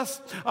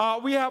Southwest.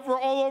 We're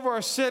all over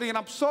our city, and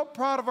I'm so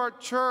proud of our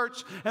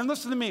church. And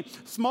listen to me,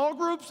 small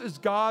groups is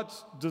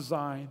God's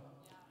design.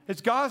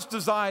 It's God's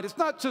design. It's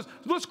not just,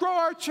 let's grow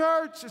our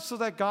church. It's so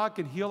that God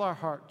can heal our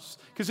hearts.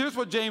 Because here's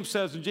what James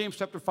says in James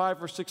chapter 5,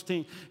 verse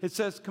 16. It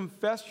says,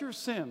 confess your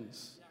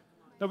sins.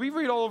 Now, we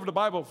read all over the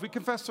Bible. If we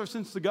confess our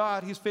sins to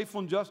God, He's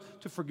faithful and just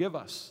to forgive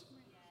us.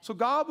 So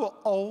God will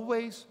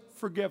always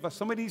forgive us.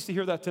 Somebody needs to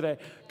hear that today.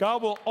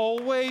 God will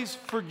always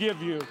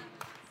forgive you.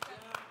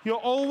 He'll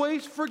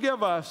always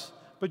forgive us.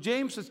 But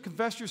James says,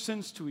 confess your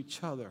sins to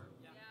each other.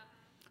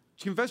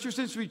 Confess your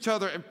sins to each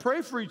other and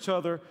pray for each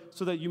other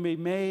so that you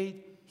may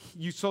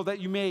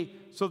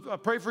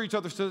pray for each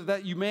other so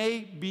that you may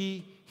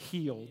be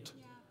healed.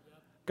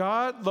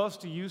 God loves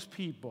to use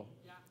people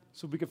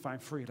so we can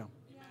find freedom.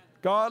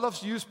 God loves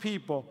to use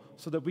people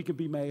so that we can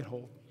be made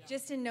whole.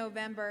 Just in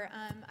November,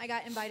 I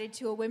got invited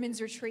to a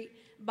women's retreat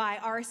by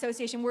our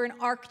association. We're an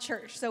ARC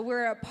church, so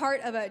we're a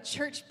part of a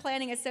church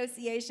planning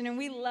association, and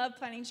we love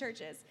planning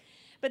churches.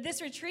 But this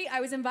retreat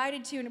I was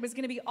invited to, and it was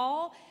going to be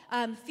all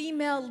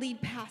female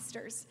lead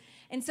pastors.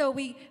 And so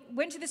we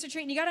went to this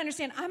retreat, and you got to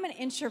understand, I'm an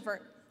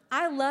introvert.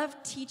 I love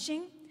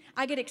teaching.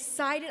 I get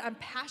excited. I'm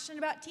passionate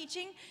about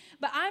teaching,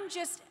 but I'm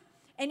just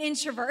an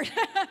introvert.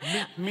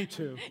 Me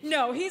too.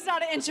 No, he's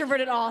not an introvert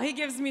at all. He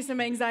gives me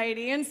some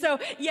anxiety. And so,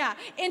 yeah,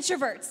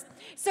 introverts.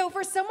 So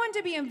for someone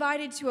to be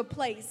invited to a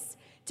place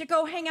to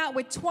go hang out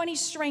with 20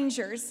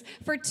 strangers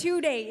for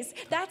 2 days,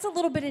 that's a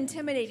little bit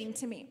intimidating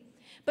to me.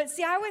 But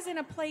see, I was in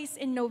a place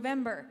in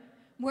November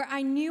where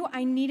I knew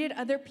I needed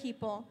other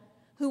people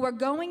who were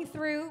going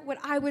through what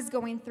I was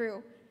going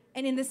through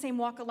and in the same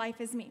walk of life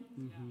as me.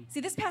 See,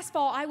 this past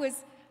fall, I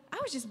was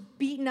just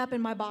beaten up in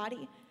my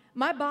body.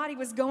 My body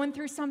was going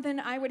through something.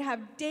 I would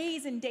have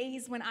days and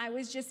days when I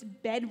was just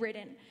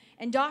bedridden,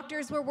 and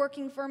doctors were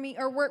working for me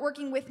or were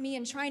working with me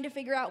and trying to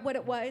figure out what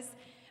it was.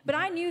 But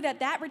I knew that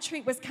that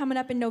retreat was coming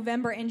up in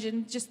November,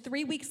 and just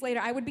 3 weeks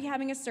later, I would be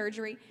having a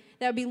surgery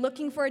that would be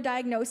looking for a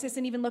diagnosis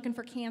and even looking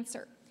for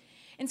cancer.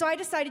 And so I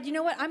decided, you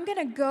know what, I'm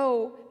gonna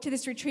go to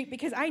this retreat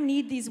because I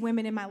need these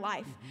women in my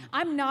life.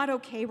 I'm not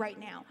okay right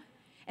now.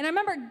 And I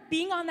remember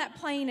being on that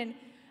plane, and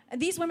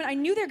these women, I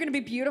knew they were gonna be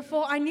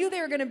beautiful. I knew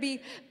they were gonna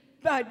be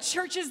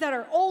churches that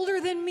are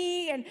older than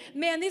me, and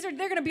man,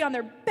 they're gonna be on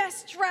their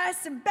best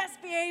dress and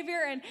best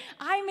behavior. And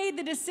I made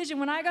the decision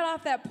when I got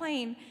off that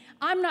plane,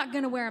 I'm not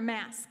gonna wear a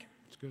mask.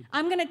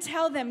 I'm gonna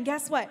tell them,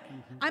 guess what?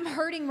 I'm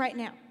hurting right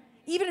now.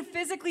 Even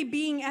physically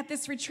being at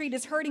this retreat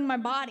is hurting my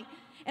body.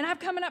 And I'm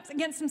coming up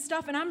against some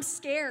stuff, and I'm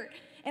scared,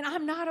 and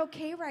I'm not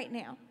okay right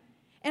now.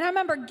 And I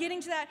remember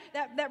getting to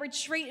that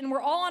retreat, and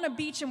we're all on a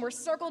beach, and we're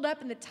circled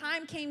up, and the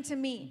time came to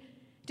me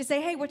to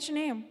say, hey, what's your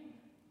name?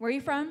 Where are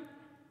you from?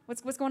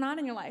 What's going on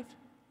in your life?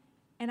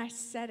 And I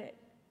said it.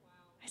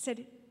 I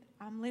said,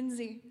 I'm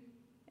Lindsay.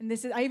 And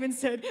I even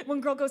said, one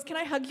girl goes, can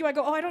I hug you? I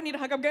go, oh, I don't need a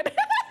hug, I'm good.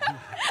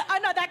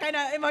 I'm not that kind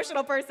of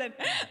emotional person,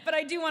 but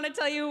I do want to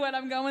tell you what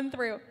I'm going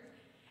through.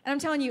 And I'm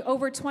telling you,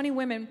 over 20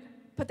 women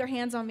put their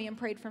hands on me and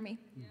prayed for me.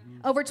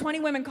 Over 20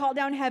 women called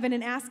down heaven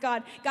and asked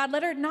God, God,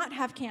 let her not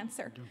have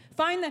cancer.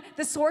 Find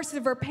the source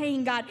of her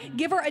pain, God.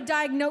 Give her a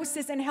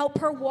diagnosis and help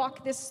her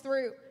walk this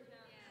through.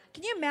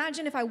 Can you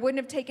imagine if I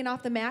wouldn't have taken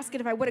off the mask and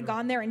if I would have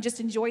gone there and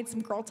just enjoyed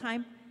some girl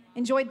time,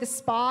 enjoyed the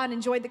spa and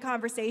enjoyed the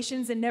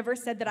conversations and never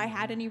said that I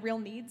had any real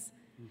needs?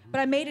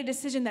 But I made a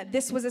decision that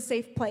this was a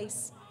safe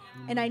place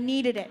and I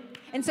needed it.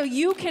 And so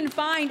you can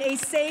find a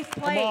safe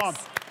place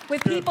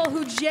with people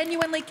who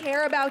genuinely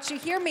care about you.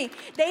 Hear me.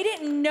 They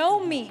didn't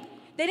know me.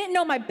 They didn't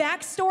know my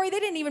backstory. They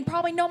didn't even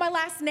probably know my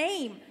last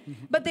name.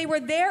 But they were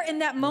there in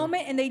that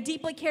moment, and they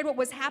deeply cared what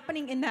was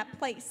happening in that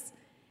place.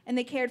 And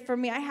they cared for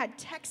me. I had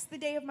texts the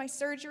day of my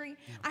surgery.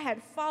 I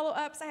had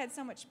follow-ups. I had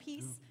so much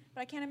peace.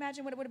 But I can't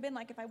imagine what it would have been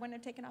like if I wouldn't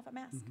have taken off a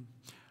mask.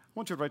 I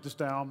want you to write this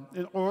down.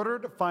 In order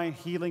to find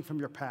healing from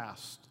your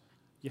past,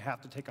 you have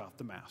to take off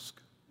the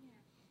mask.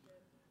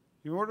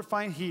 In order to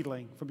find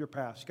healing from your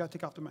past, you got to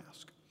take off the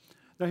mask.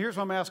 Now, here's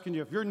what I'm asking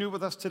you. If you're new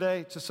with us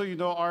today, just so you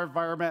know our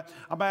environment,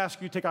 I'm going to ask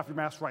you to take off your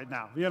mask right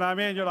now. You know what I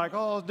mean? You're like,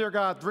 oh, dear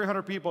God,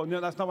 300 people. No,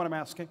 that's not what I'm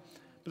asking.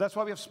 But that's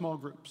why we have small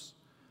groups.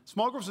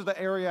 Small groups is the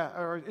area,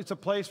 or it's a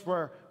place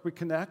where we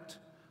connect.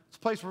 It's a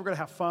place where we're going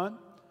to have fun.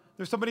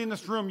 There's somebody in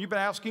this room, you've been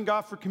asking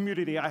God for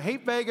community. I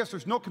hate Vegas.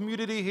 There's no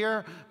community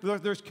here.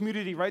 There's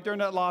community right there in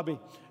that lobby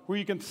where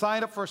you can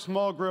sign up for a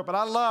small group. And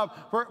I love,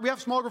 we have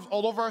small groups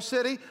all over our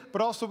city,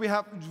 but also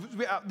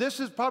this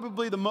is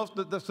probably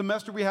the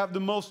semester we have the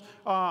most,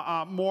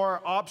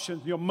 more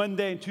options, you know,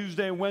 Monday and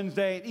Tuesday and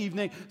Wednesday and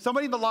evening.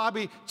 Somebody in the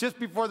lobby just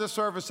before the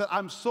service said,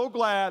 I'm so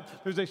glad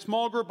there's a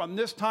small group on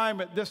this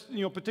time at this,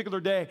 particular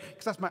day,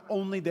 because that's my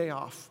only day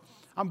off.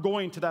 I'm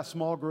going to that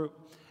small group.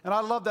 And I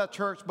love that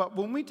church, but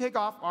when we take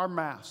off our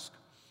mask,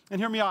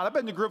 and hear me out, I've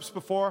been to groups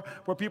before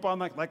where people, I'm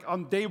like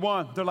on day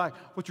one, they're like,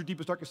 what's your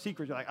deepest, darkest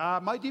secret? You're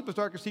like, my deepest,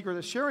 darkest secret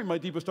is sharing my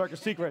deepest,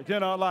 darkest secret.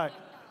 Like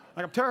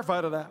I'm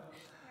terrified of that.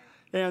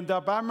 And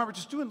but I remember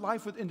just doing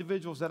life with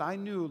individuals that I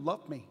knew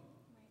loved me,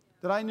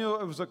 that I knew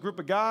it was a group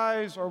of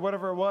guys or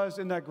whatever it was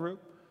in that group.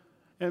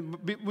 And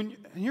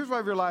here's what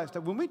I realized,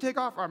 that when we take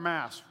off our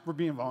mask, we're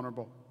being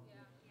vulnerable.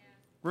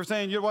 We're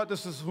saying, you know what,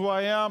 this is who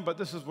I am, but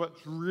this is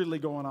what's really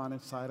going on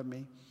inside of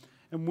me.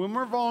 And when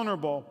we're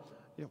vulnerable,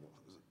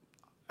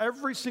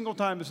 every single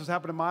time this has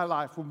happened in my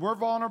life, when we're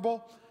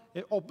vulnerable,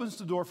 it opens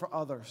the door for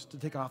others to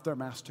take off their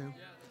mask too.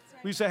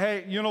 We say,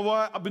 hey, you know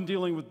what? I've been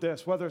dealing with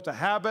this, whether it's a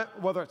habit,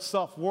 whether it's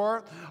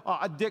self-worth,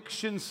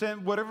 addiction,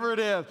 sin, whatever it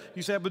is.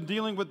 You say, I've been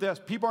dealing with this.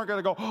 People aren't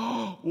going to go,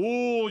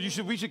 oh,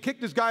 we should kick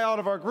this guy out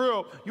of our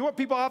group. You know what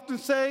people often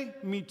say?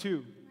 Me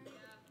too.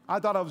 I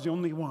thought I was the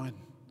only one.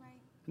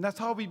 And that's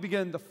how we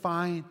begin to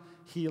find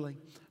healing.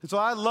 And so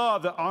I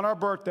love that on our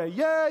birthday,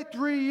 yay,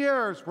 3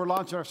 years, we're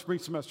launching our spring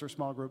semester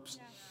small groups.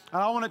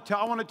 And I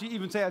wanted to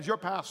even say, as your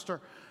pastor,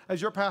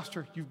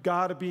 you've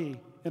got to be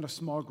in a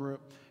small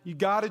group. You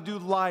got to do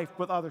life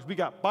with others. We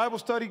got Bible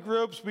study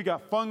groups, we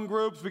got fun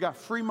groups, we got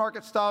free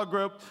market style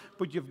groups,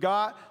 but you've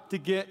got to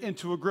get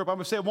into a group. I'm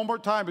going to say it one more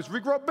time. As we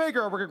grow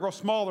bigger, we're going to grow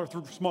smaller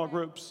through small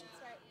groups.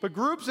 But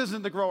groups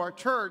isn't to grow our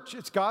church.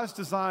 It's God's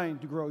design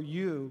to grow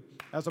you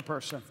as a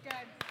person. That's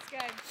good.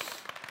 That's good.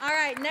 All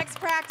right, next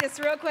practice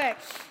real quick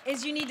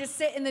is you need to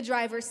sit in the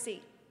driver's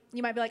seat.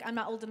 You might be like, I'm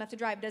not old enough to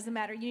drive. It doesn't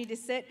matter. You need to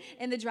sit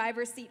in the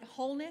driver's seat.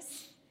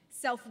 Wholeness,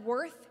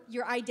 self-worth,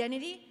 your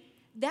identity,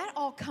 that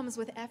all comes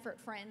with effort,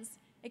 friends.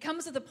 It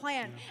comes with a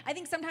plan. I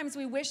think sometimes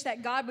we wish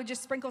that God would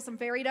just sprinkle some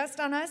fairy dust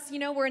on us. You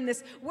know, we're in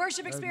this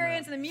worship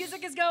experience and the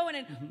music is going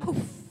and poof,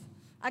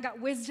 I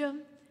got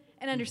wisdom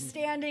and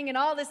understanding and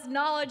all this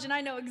knowledge and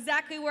I know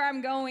exactly where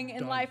I'm going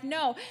in life.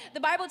 No, the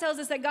Bible tells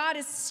us that God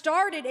has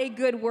started a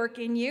good work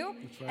in you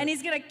and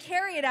he's going to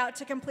carry it out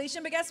to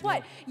completion. But guess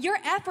what? Your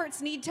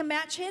efforts need to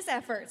match his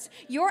efforts.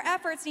 Your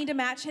efforts need to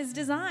match his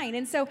design.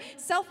 And so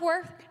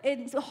self-worth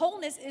and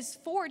wholeness is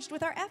forged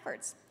with our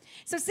efforts.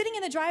 So sitting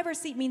in the driver's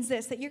seat means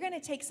this, that you're going to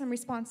take some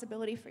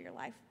responsibility for your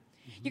life.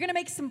 You're going to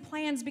make some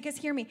plans because,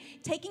 hear me,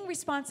 taking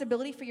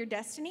responsibility for your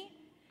destiny,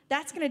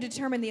 that's going to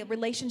determine the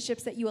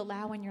relationships that you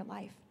allow in your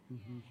life.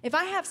 If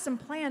I have some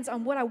plans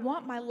on what I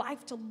want my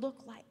life to look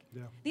like,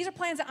 these are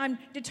plans that I'm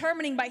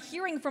determining by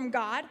hearing from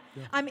God.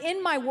 I'm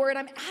in my word.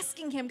 I'm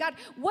asking him, God,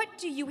 what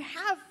do you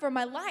have for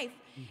my life?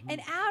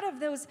 And out of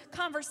those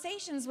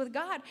conversations with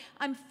God,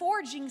 I'm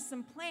forging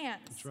some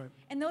plans. That's right.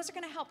 And those are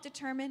going to help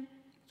determine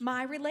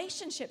my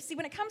relationship. See,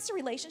 when it comes to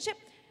relationship,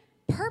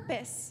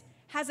 purpose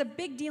has a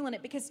big deal in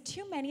it because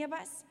too many of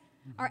us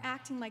are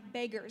acting like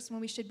beggars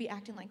when we should be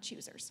acting like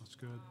choosers. That's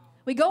good.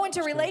 We go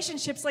into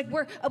relationships like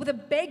we're with a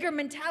beggar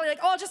mentality, like,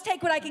 oh, I'll just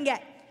take what I can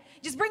get.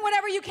 Just bring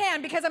whatever you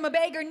can because I'm a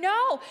beggar.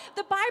 No,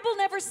 the Bible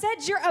never said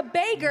you're a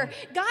beggar.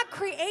 God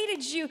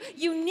created you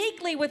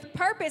uniquely with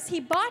purpose.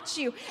 He bought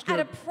you at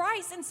a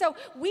price. And so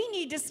we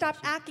need to stop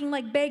acting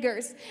like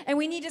beggars. And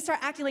we need to start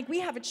acting like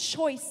we have a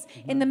choice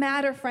in the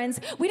matter, friends.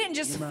 We didn't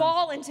just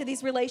fall into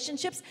these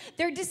relationships.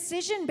 They're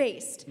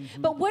decision-based.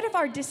 But what if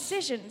our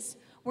decisions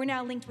were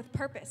now linked with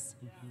purpose?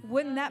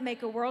 Wouldn't that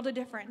make a world of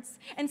difference?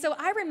 And so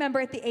I remember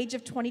at the age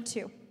of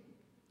 22,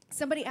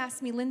 somebody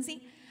asked me,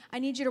 Lindsay, I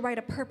need you to write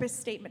a purpose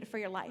statement for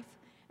your life.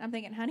 And I'm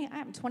thinking, honey,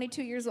 I'm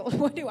 22 years old.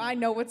 What do I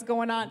know what's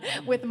going on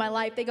with my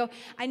life? They go,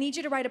 I need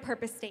you to write a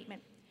purpose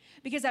statement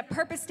because that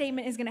purpose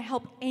statement is going to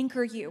help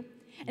anchor you.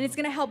 And it's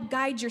going to help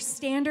guide your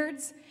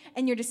standards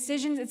and your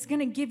decisions. It's going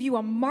to give you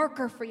a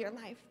marker for your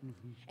life.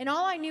 And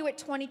all I knew at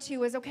 22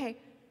 was, okay,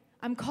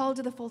 I'm called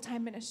to the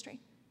full-time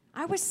ministry.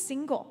 I was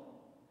single.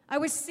 I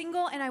was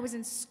single and I was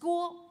in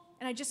school.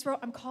 And I just wrote,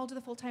 I'm called to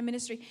the full-time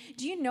ministry.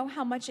 Do you know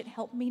how much it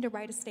helped me to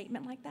write a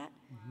statement like that?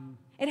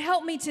 It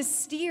helped me to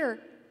steer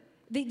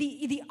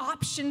the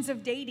options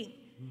of dating.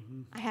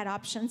 I had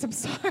options, I'm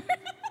sorry. Are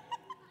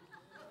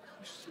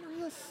you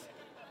serious?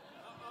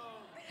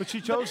 But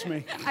she chose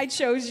me. I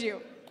chose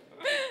you.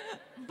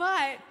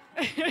 But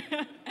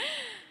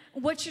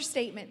what's your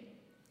statement?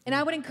 And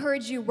I would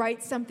encourage you,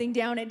 write something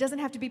down. It doesn't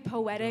have to be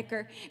poetic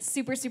or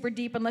super, super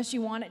deep unless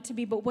you want it to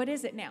be, but what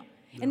is it now?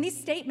 And these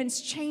statements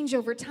change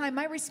over time.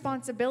 My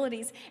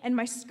responsibilities and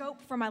my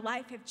scope for my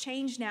life have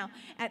changed now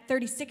at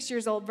 36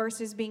 years old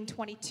versus being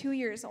 22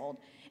 years old.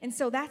 And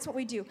so that's what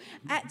we do.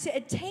 To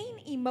attain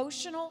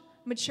emotional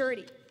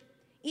maturity,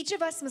 each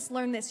of us must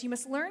learn this. You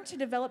must learn to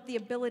develop the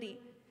ability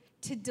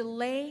to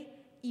delay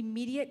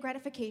immediate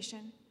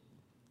gratification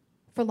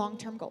for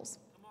long-term goals.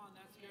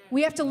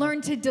 We have to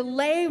learn to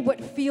delay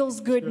what feels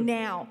good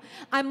now.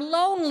 I'm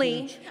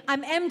lonely,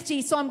 I'm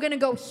empty, so I'm going to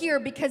go here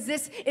because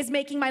this is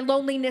making my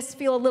loneliness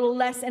feel a little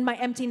less and my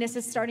emptiness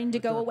is starting to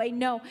go away.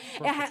 No,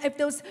 if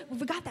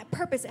we got that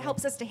purpose, it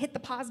helps us to hit the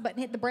pause button,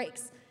 hit the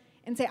brakes,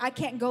 and say, I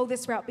can't go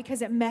this route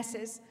because it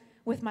messes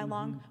with my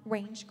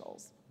long-range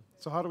goals.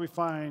 So how do we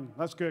find,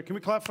 that's good. Can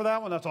we clap for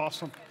that one? That's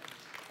awesome.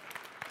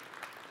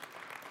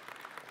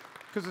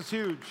 Because it's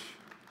huge.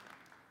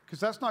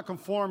 Because that's not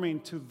conforming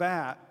to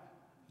that.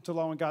 It's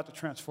allowing God to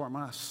transform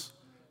us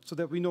so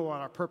that we know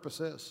what our purpose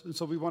is. And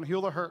so we want to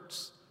heal the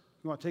hurts.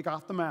 We want to take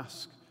off the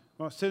mask.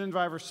 We want to sit in the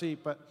driver's seat.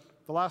 But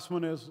the last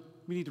one is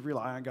we need to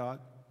rely on God.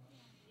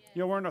 You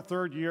know, we're in our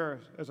third year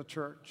as a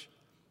church.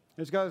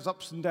 It's got its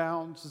ups and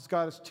downs. It's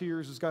got its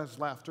tears. It's got its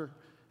laughter.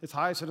 Its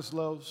highs and its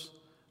lows.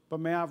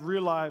 But man, I've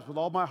realized with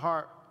all my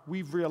heart,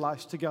 we've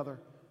realized together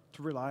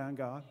to rely on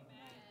God.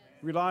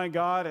 Rely on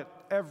God at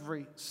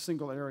every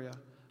single area.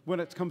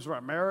 When it comes to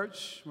our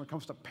marriage, when it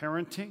comes to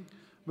parenting,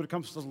 when it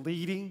comes to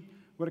leading,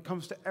 when it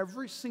comes to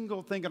every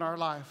single thing in our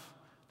life,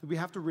 that we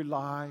have to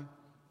rely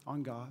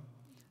on God.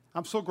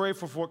 I'm so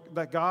grateful for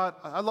that God,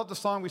 I love the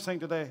song we sang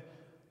today,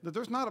 that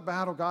there's not a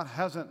battle God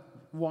hasn't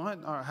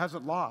won or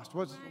hasn't lost,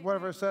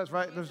 whatever it says,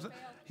 right?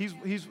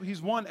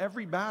 He's won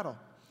every battle.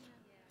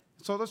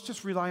 So let's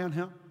just rely on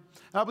him.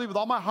 And I believe with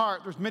all my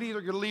heart, there's many that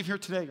are going to leave here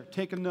today, you're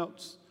taking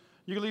notes.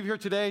 You're going to leave here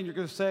today and you're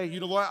going to say,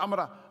 you know what, I'm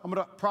going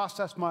to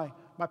process my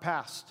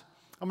past.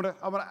 I'm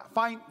gonna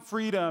find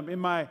freedom in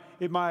my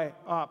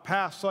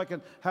past so I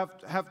can have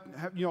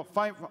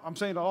find. I'm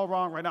saying it all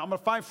wrong right now. I'm gonna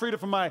find freedom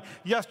from my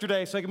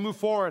yesterday so I can move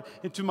forward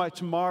into my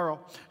tomorrow.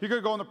 You're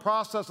gonna go in the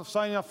process of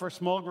signing up for a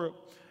small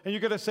group, and you're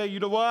gonna say, you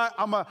know what?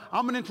 I'm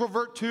an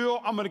introvert too.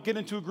 I'm gonna get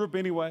into a group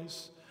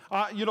anyways.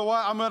 You know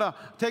what? I'm gonna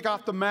take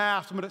off the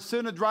mask. I'm gonna sit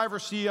in the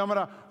driver's seat. I'm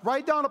gonna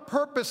write down a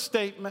purpose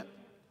statement,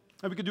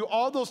 and we can do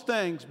all those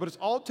things, but it's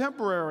all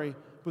temporary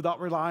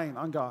without relying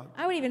on God.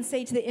 I would even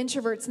say to the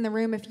introverts in the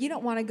room, if you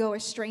don't want to go a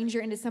stranger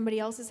into somebody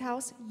else's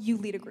house, you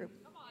lead a group.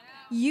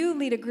 You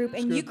lead a group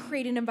and you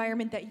create an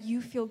environment that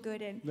you feel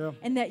good in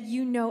and that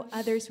you know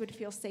others would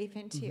feel safe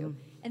into.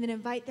 And then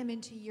invite them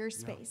into your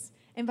space.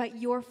 Invite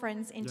your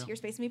friends into your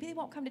space. Maybe they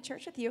won't come to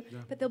church with you,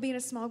 but they'll be in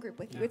a small group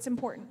with you. It's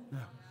important.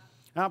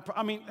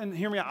 I mean, and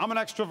hear me out, I'm an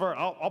extrovert.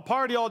 I'll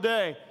party all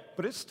day,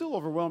 but it's still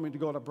overwhelming to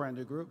go to a brand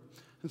new group.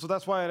 And so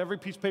that's why at every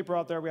piece of paper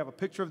out there, we have a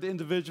picture of the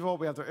individual,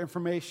 we have their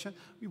information.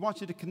 We want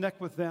you to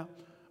connect with them.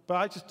 But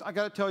I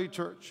got to tell you,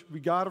 church, we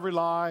got to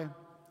rely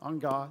on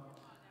God.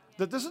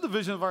 That this is the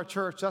vision of our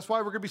church. That's why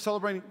we're going to be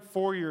celebrating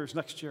 4 years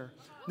next year.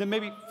 Then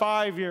maybe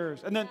 5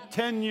 years, and then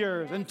 10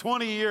 years, and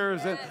 20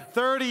 years, and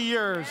 30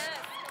 years.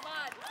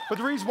 But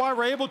the reason why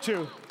we're able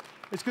to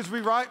is because we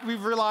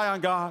rely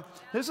on God.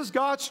 This is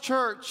God's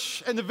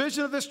church, and the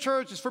vision of this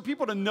church is for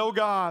people to know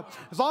God.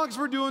 As long as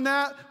we're doing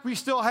that, we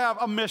still have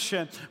a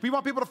mission. We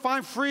want people to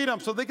find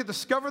freedom so they can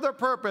discover their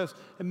purpose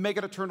and make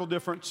an eternal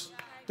difference.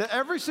 That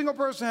every single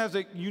person has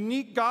a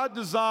unique God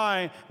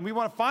design, and we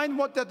want to find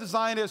what that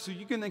design is so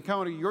you can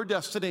encounter your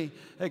destiny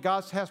that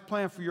God has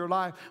planned for your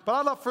life. But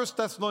I love 1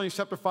 Thessalonians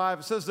chapter 5.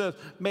 It says this,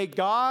 may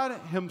God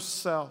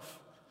himself,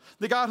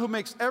 the God who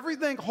makes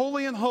everything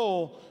holy and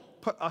whole,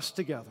 put us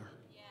together.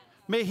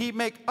 May he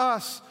make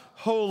us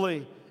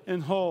holy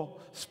and whole,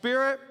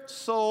 spirit,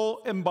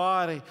 soul, and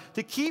body,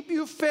 to keep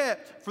you fit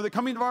for the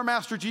coming of our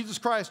Master Jesus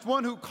Christ.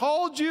 One who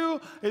called you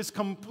is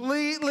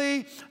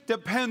completely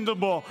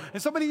dependable.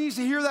 And somebody needs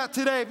to hear that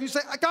today. If you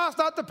say, God's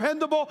not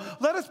dependable,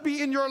 let us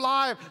be in your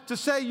life to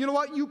say, you know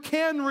what, you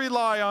can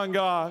rely on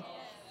God.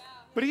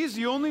 But he's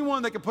the only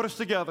one that can put us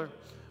together.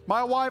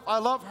 My wife, I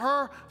love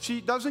her.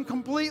 She doesn't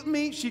complete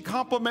me. She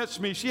compliments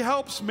me. She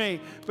helps me.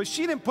 But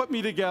she didn't put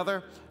me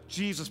together.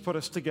 Jesus put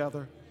us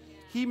together.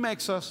 He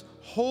makes us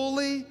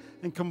holy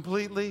and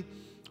completely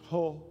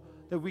whole.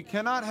 That we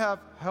cannot have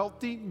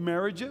healthy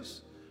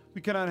marriages,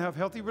 we cannot have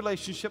healthy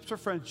relationships or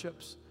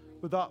friendships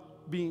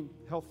without being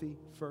healthy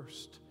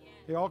first.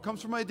 It all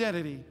comes from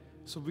identity,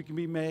 so we can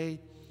be made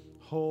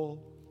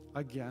whole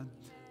again.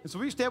 And so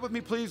will you stand with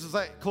me, please, as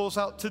I close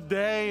out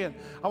today? And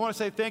I want to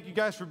say thank you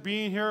guys for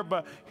being here.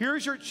 But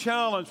here's your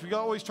challenge. We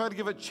always try to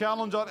give a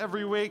challenge out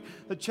every week.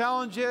 The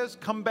challenge is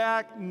come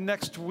back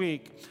next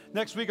week.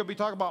 Next week, I'll be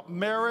talking about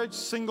marriage,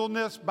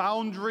 singleness,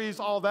 boundaries,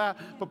 all that.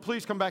 But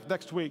please come back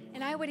next week.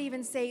 And I would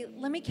even say,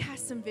 let me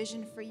cast some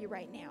vision for you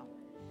right now.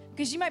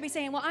 Because you might be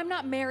saying, well, I'm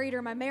not married,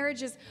 or my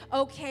marriage is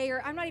okay,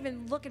 or I'm not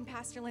even looking,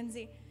 Pastor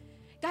Lindsay.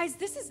 Guys,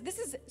 this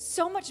is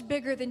so much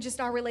bigger than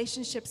just our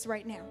relationships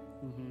right now.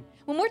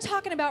 When we're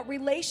talking about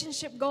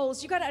relationship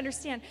goals, you got to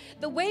understand,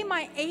 the way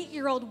my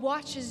 8-year-old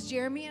watches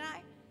Jeremy and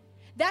I,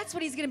 that's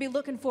what he's going to be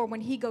looking for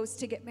when he goes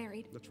to get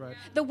married. That's right.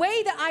 The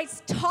way that I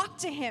talk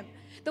to him,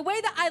 the way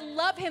that I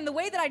love him, the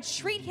way that I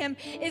treat him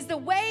is the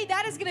way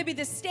that is going to be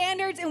the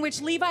standards in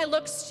which Levi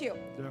looks to. Yeah.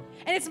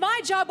 And it's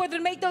my job whether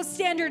to make those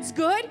standards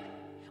good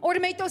or to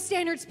make those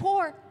standards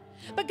poor.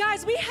 But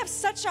guys, we have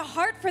such a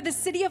heart for the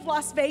city of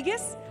Las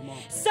Vegas,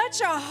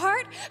 such a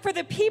heart for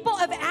the people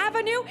of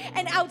Avenue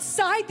and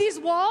outside these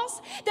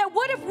walls, that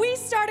what if we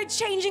started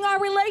changing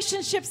our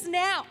relationships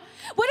now?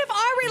 What if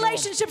our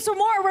relationships were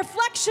more a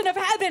reflection of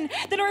heaven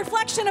than a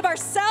reflection of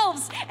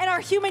ourselves and our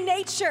human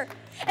nature?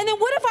 And then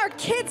what if our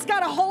kids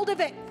got a hold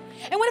of it?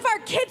 And what if our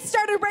kids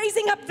started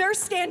raising up their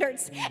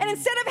standards? And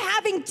instead of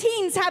having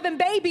teens having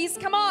babies,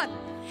 come on,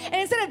 and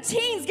instead of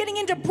teens getting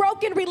into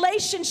broken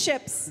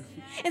relationships,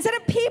 instead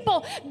of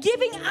people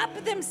giving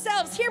up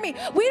themselves, hear me,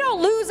 we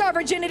don't lose our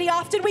virginity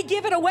often, we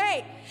give it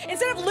away.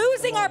 Instead of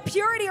losing our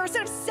purity or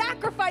instead of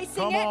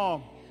sacrificing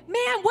it,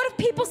 man, what if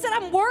people said,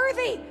 I'm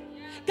worthy?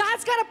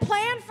 God's got a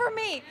plan for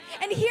me.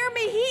 And hear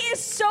me, he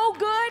is so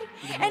good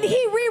and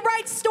he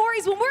rewrites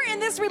stories. When we're in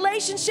this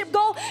relationship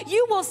goal,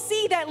 you will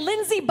see that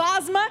Lindsay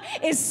Bosma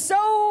is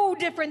so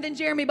different than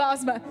Jeremy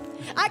Bosma.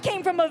 I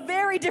came from a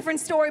very different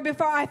story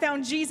before I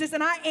found Jesus,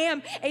 and I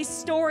am a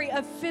story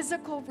of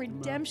physical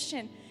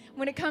redemption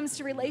when it comes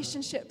to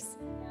relationships.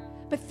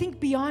 But think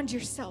beyond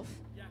yourself.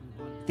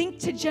 Think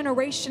to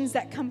generations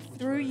that come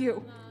through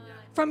you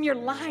from your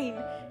line.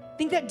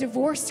 Think that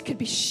divorce could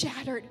be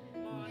shattered.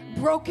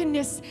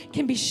 Brokenness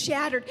can be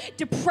shattered.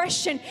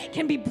 Depression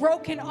can be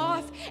broken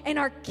off. And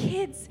our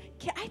kids,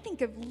 I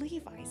think of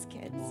Levi's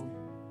kids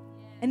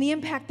and the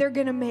impact they're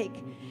going to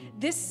make.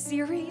 This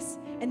series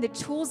and the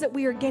tools that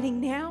we are getting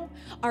now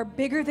are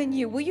bigger than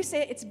you. Will you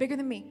say it? It's bigger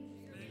than me.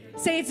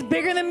 Say it's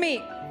bigger than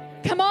me.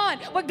 Come on.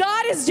 What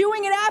God is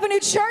doing at Avenue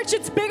Church,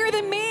 it's bigger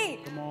than me.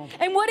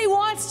 And what he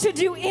wants to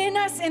do in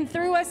us and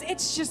through us,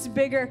 it's just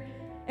bigger.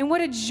 And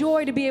what a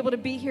joy to be able to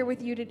be here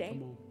with you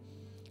today.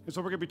 And so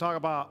we're going to be talking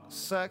about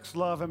sex,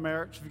 love, and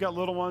marriage. If you've got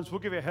little ones, we'll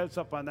give you a heads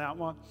up on that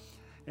one.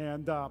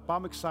 And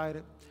I'm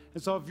excited.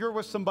 And so if you're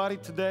with somebody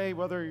today,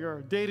 whether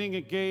you're dating,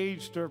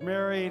 engaged, or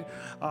married,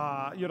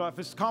 if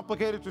it's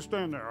complicated, just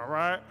stand there, all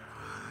right?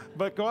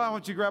 But go on, I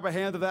want you to grab a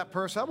hand of that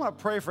person. I want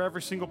to pray for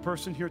every single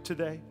person here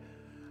today.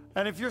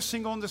 And if you're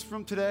single in this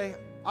room today,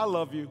 I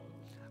love you.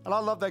 And I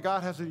love that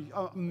God has an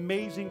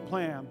amazing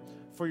plan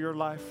for your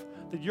life.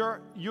 that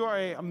you are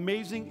an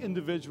amazing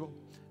individual.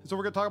 And so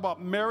we're going to talk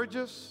about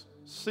marriages,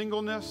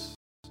 singleness,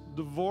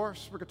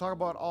 divorce. We're going to talk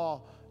about it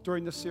all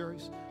during this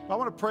series. But I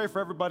want to pray for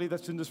everybody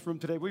that's in this room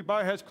today. We bow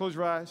our heads, close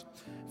your eyes.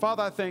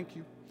 Father, I thank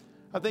you.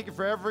 I thank you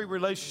for every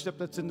relationship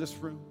that's in this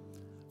room.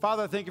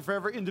 Father, I thank you for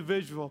every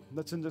individual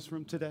that's in this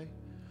room today.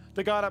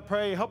 That God, I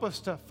pray, help us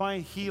to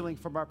find healing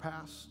from our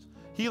past.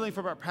 Healing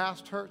from our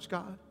past hurts,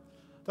 God.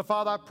 That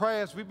Father, I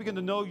pray as we begin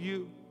to know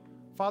you,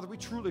 Father, we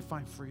truly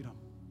find freedom.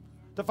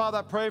 That Father,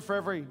 I pray for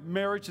every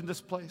marriage in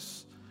this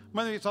place.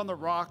 Maybe it's on the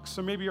rocks,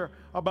 or maybe you're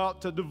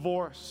about to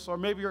divorce, or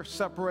maybe you're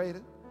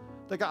separated.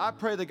 That God, I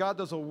pray that God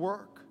does a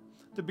work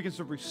that begins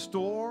to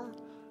restore,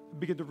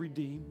 begin to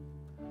redeem.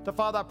 That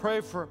Father, I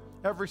pray for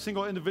every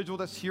single individual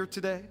that's here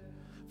today.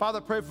 Father,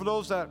 I pray for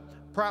those that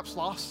perhaps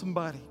lost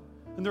somebody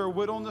and they're a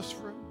widow in this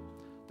room.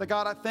 That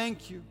God, I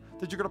thank you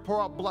that you're going to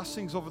pour out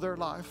blessings over their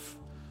life.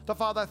 That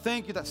Father, I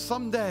thank you that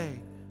someday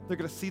they're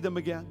going to see them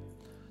again.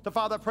 That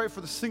Father, I pray for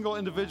the single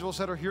individuals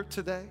that are here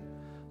today.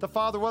 That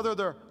Father, whether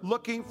they're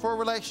looking for a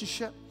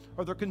relationship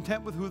or they're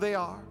content with who they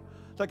are,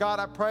 that God,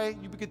 I pray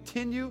you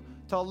continue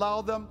to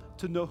allow them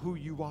to know who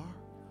you are.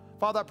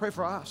 Father, I pray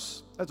for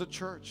us as a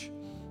church.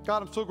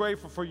 God, I'm so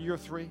grateful for year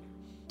 3.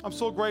 I'm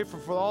so grateful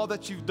for all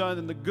that you've done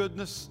in the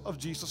goodness of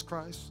Jesus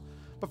Christ.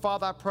 But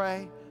Father, I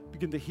pray,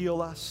 begin to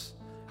heal us.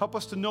 Help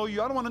us to know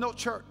you. I don't want to know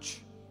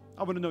church.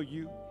 I want to know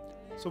you.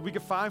 So we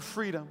can find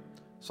freedom,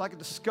 so I can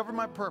discover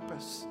my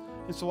purpose,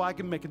 and so I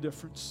can make a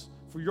difference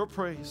for your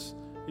praise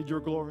and your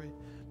glory.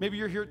 Maybe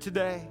you're here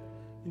today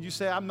and you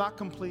say, I'm not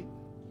complete.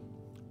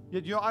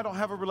 Yet, I don't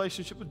have a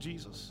relationship with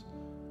Jesus.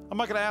 I'm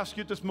not going to ask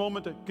you at this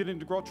moment to get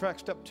into Growth Track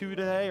Step 2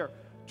 today or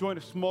join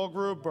a small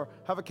group or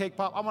have a cake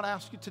pop. I want to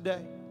ask you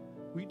today,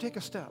 will you take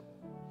a step?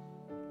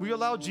 Will you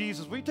allow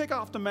Jesus, will you take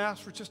off the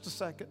mask for just a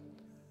second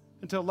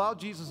and to allow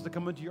Jesus to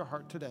come into your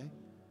heart today?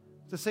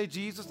 To say,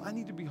 Jesus, I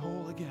need to be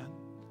whole again.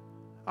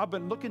 I've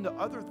been looking to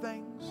other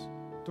things,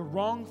 the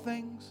wrong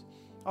things.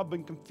 I've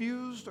been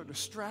confused or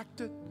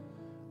distracted.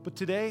 But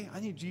today, I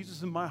need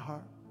Jesus in my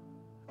heart.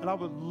 And I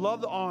would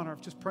love the honor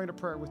of just praying a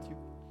prayer with you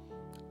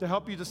to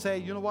help you to say,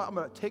 you know what, I'm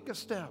going to take a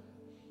step.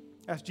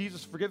 Ask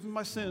Jesus to forgive me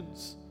my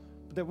sins.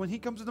 But that when he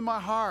comes into my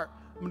heart,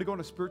 I'm going to go on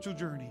a spiritual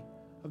journey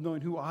of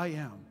knowing who I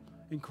am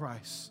in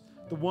Christ.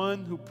 The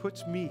one who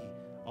puts me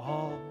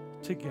all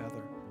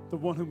together. The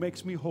one who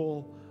makes me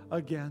whole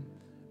again.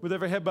 With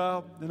every head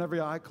bowed and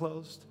every eye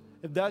closed.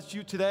 If that's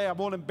you today, I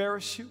won't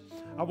embarrass you.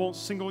 I won't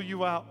single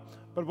you out.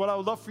 But what I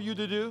would love for you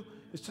to do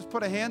is just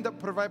put a hand up,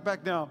 put it right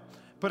back down.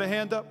 Put a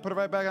hand up, put it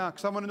right back down,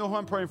 because I want to know who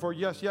I'm praying for.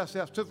 Yes, yes,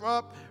 yes. Just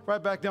up,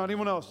 right back down.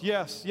 Anyone else?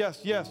 Yes, yes,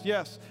 yes,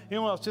 yes.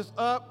 Anyone else? Just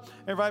up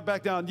and right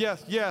back down.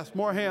 Yes, yes.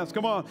 More hands.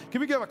 Come on. Can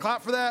we give a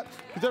clap for that?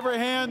 Because every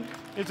hand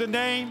is a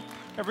name.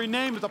 Every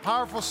name is a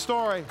powerful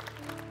story.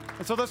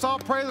 And so let's all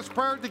pray this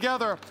prayer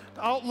together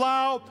out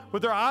loud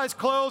with our eyes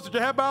closed, with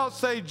your head bowed.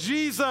 Say,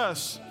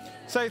 Jesus.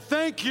 Say,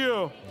 thank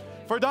you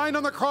for dying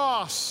on the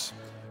cross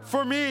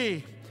for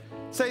me.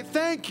 Say,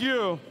 thank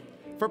you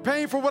for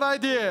paying for what I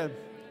did.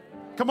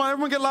 Come on,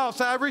 everyone get loud.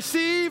 Say, I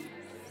receive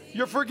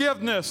your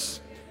forgiveness.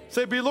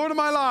 Say, be Lord of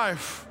my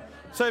life.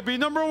 Say, be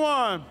number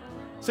one.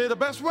 Say, the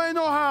best way I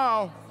know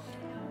how,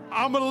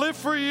 I'm going to live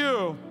for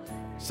you.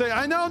 Say,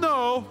 I now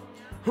know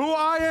who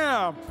I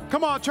am.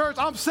 Come on, church,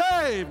 I'm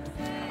saved.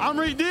 I'm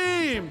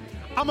redeemed.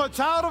 I'm a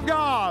child of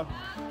God.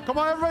 Come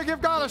on, everybody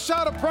give God a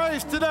shout of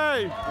praise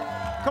today.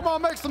 Come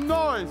on, make some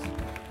noise.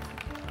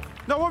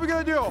 Now, what are we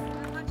going to do?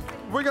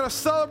 We're going to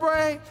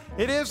celebrate.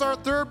 It is our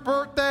 3rd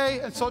birthday.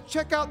 And so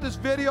check out this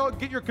video.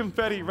 Get your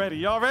confetti ready.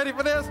 Y'all ready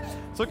for this?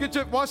 So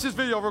watch this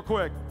video real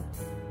quick.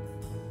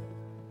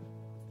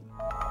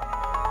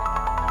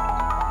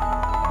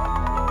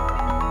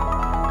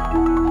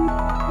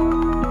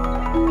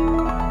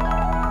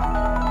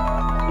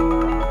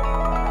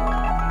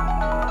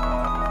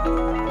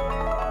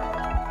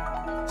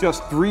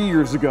 Just 3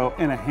 years ago,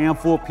 and a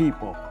handful of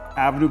people,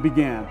 Avenue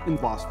began in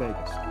Las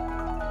Vegas.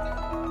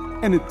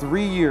 And in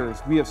 3 years,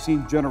 we have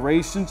seen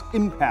generations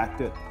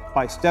impacted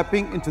by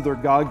stepping into their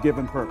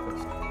God-given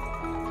purpose.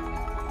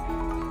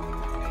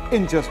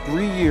 In just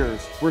 3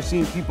 years, we're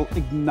seeing people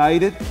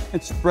ignited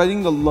and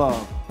spreading the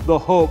love, the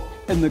hope,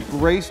 and the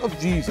grace of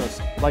Jesus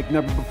like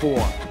never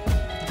before.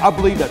 I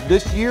believe that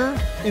this year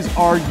is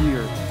our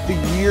year, the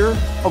year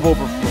of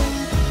overflow.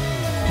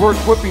 We're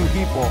equipping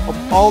people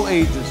of all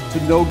ages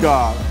to know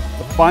God,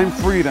 to find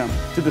freedom,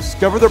 to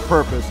discover their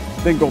purpose,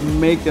 then go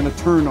make an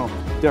eternal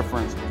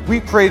difference.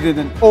 We've created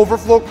an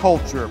overflow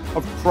culture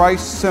of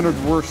Christ-centered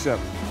worship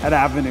at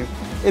Avenue.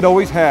 It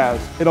always has,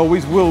 it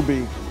always will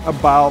be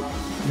about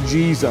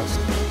Jesus.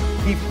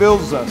 He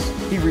fills us,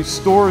 He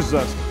restores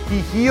us, He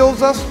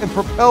heals us and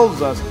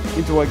propels us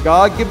into a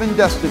God-given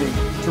destiny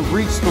to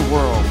reach the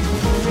world,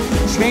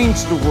 to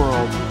change the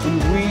world,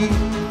 and we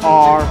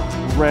are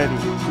ready.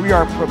 We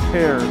are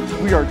prepared.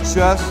 We are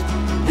just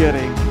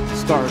getting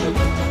started.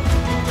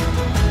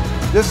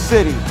 This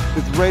city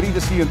is ready to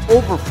see an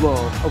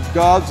overflow of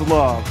God's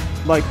love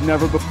like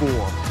never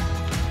before.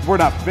 We're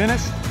not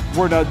finished.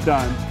 We're not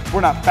done.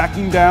 We're not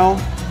backing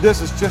down.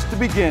 This is just the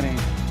beginning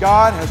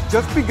God has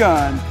just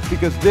begun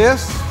because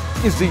this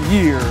is the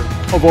year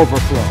of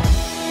overflow.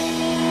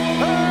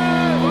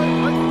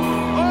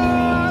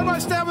 Everybody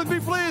stand with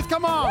me, please.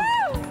 Come on.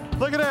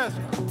 Look at this.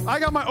 I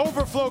got my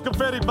overflow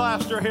confetti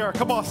blaster here.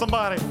 Come on,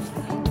 somebody.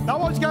 Now I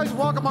want you guys to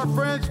welcome our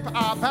friends,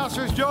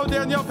 Pastors Joe,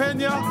 Danielle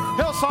Pena,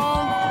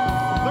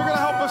 Hillsong. They're going to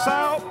help us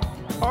out.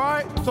 All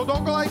right? So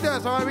don't go like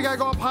this. All right? We got to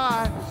go up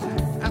high.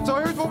 And so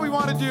here's what we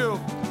want to do.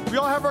 We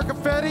all have our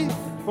confetti,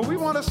 but we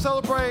want to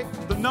celebrate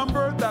the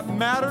number that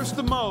matters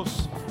the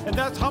most. And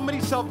that's how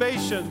many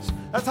salvations.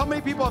 That's how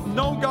many people have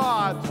known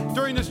God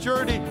during this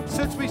journey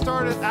since we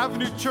started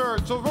Avenue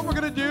Church. So what we're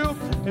going to do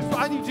is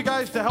I need you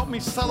guys to help me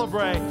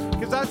celebrate,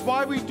 because that's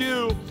why we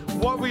do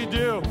what we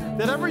do.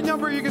 That every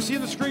number you can see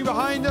on the screen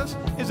behind us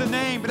is a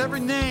name, but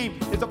every name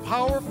is a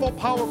powerful,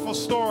 powerful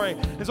story.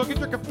 And so get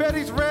your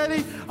confettis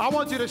ready. I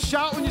want you to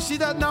shout when you see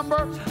that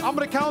number. I'm going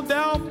to count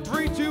down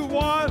 3, 2,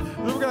 1.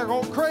 Then we're going to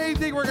go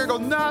crazy. We're going to go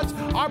nuts.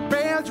 Our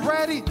band's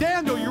ready.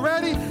 Daniel, you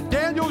ready?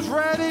 Daniel's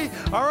ready.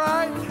 All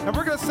right? And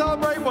we're going to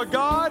celebrate what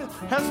God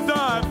has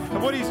done and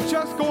what he's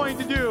just going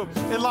to do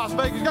in Las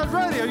Vegas. You guys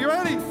ready? Are you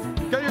ready?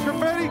 Got your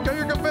confetti? Got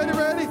your confetti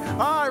ready?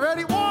 All right,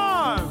 ready?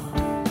 1,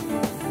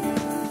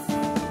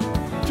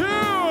 2,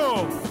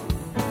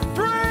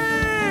 3.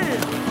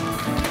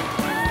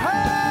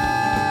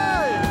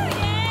 Hey!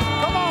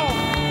 Come on.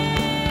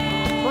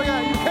 Look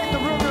at it. You kicked the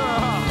room to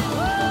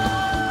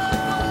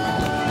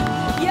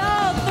Yo,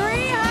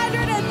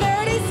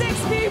 336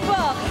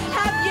 people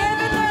have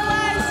given their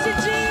lives to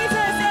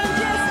Jesus in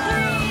just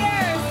 3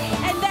 years.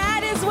 And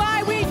that is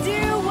why we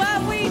do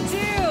what we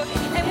do.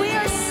 And we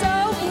are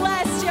so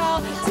blessed,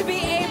 y'all, to be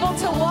able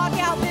to walk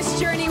out this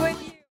journey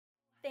with you.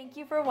 Thank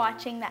you for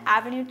watching the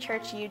Avenue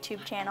Church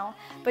YouTube channel,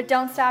 but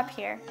don't stop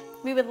here.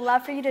 We would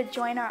love for you to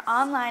join our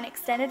online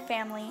extended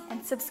family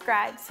and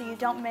subscribe so you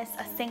don't miss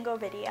a single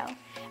video.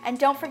 And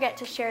don't forget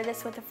to share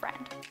this with a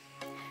friend.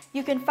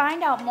 You can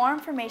find out more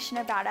information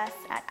about us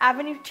at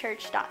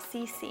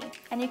avenuechurch.cc,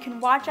 and you can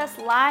watch us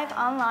live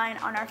online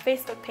on our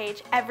Facebook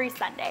page every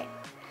Sunday.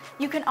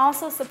 You can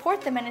also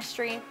support the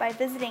ministry by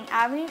visiting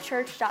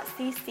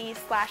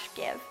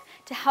avenuechurch.cc/give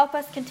to help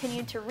us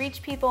continue to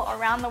reach people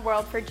around the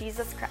world for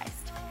Jesus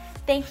Christ.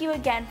 Thank you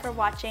again for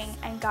watching,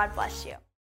 and God bless you.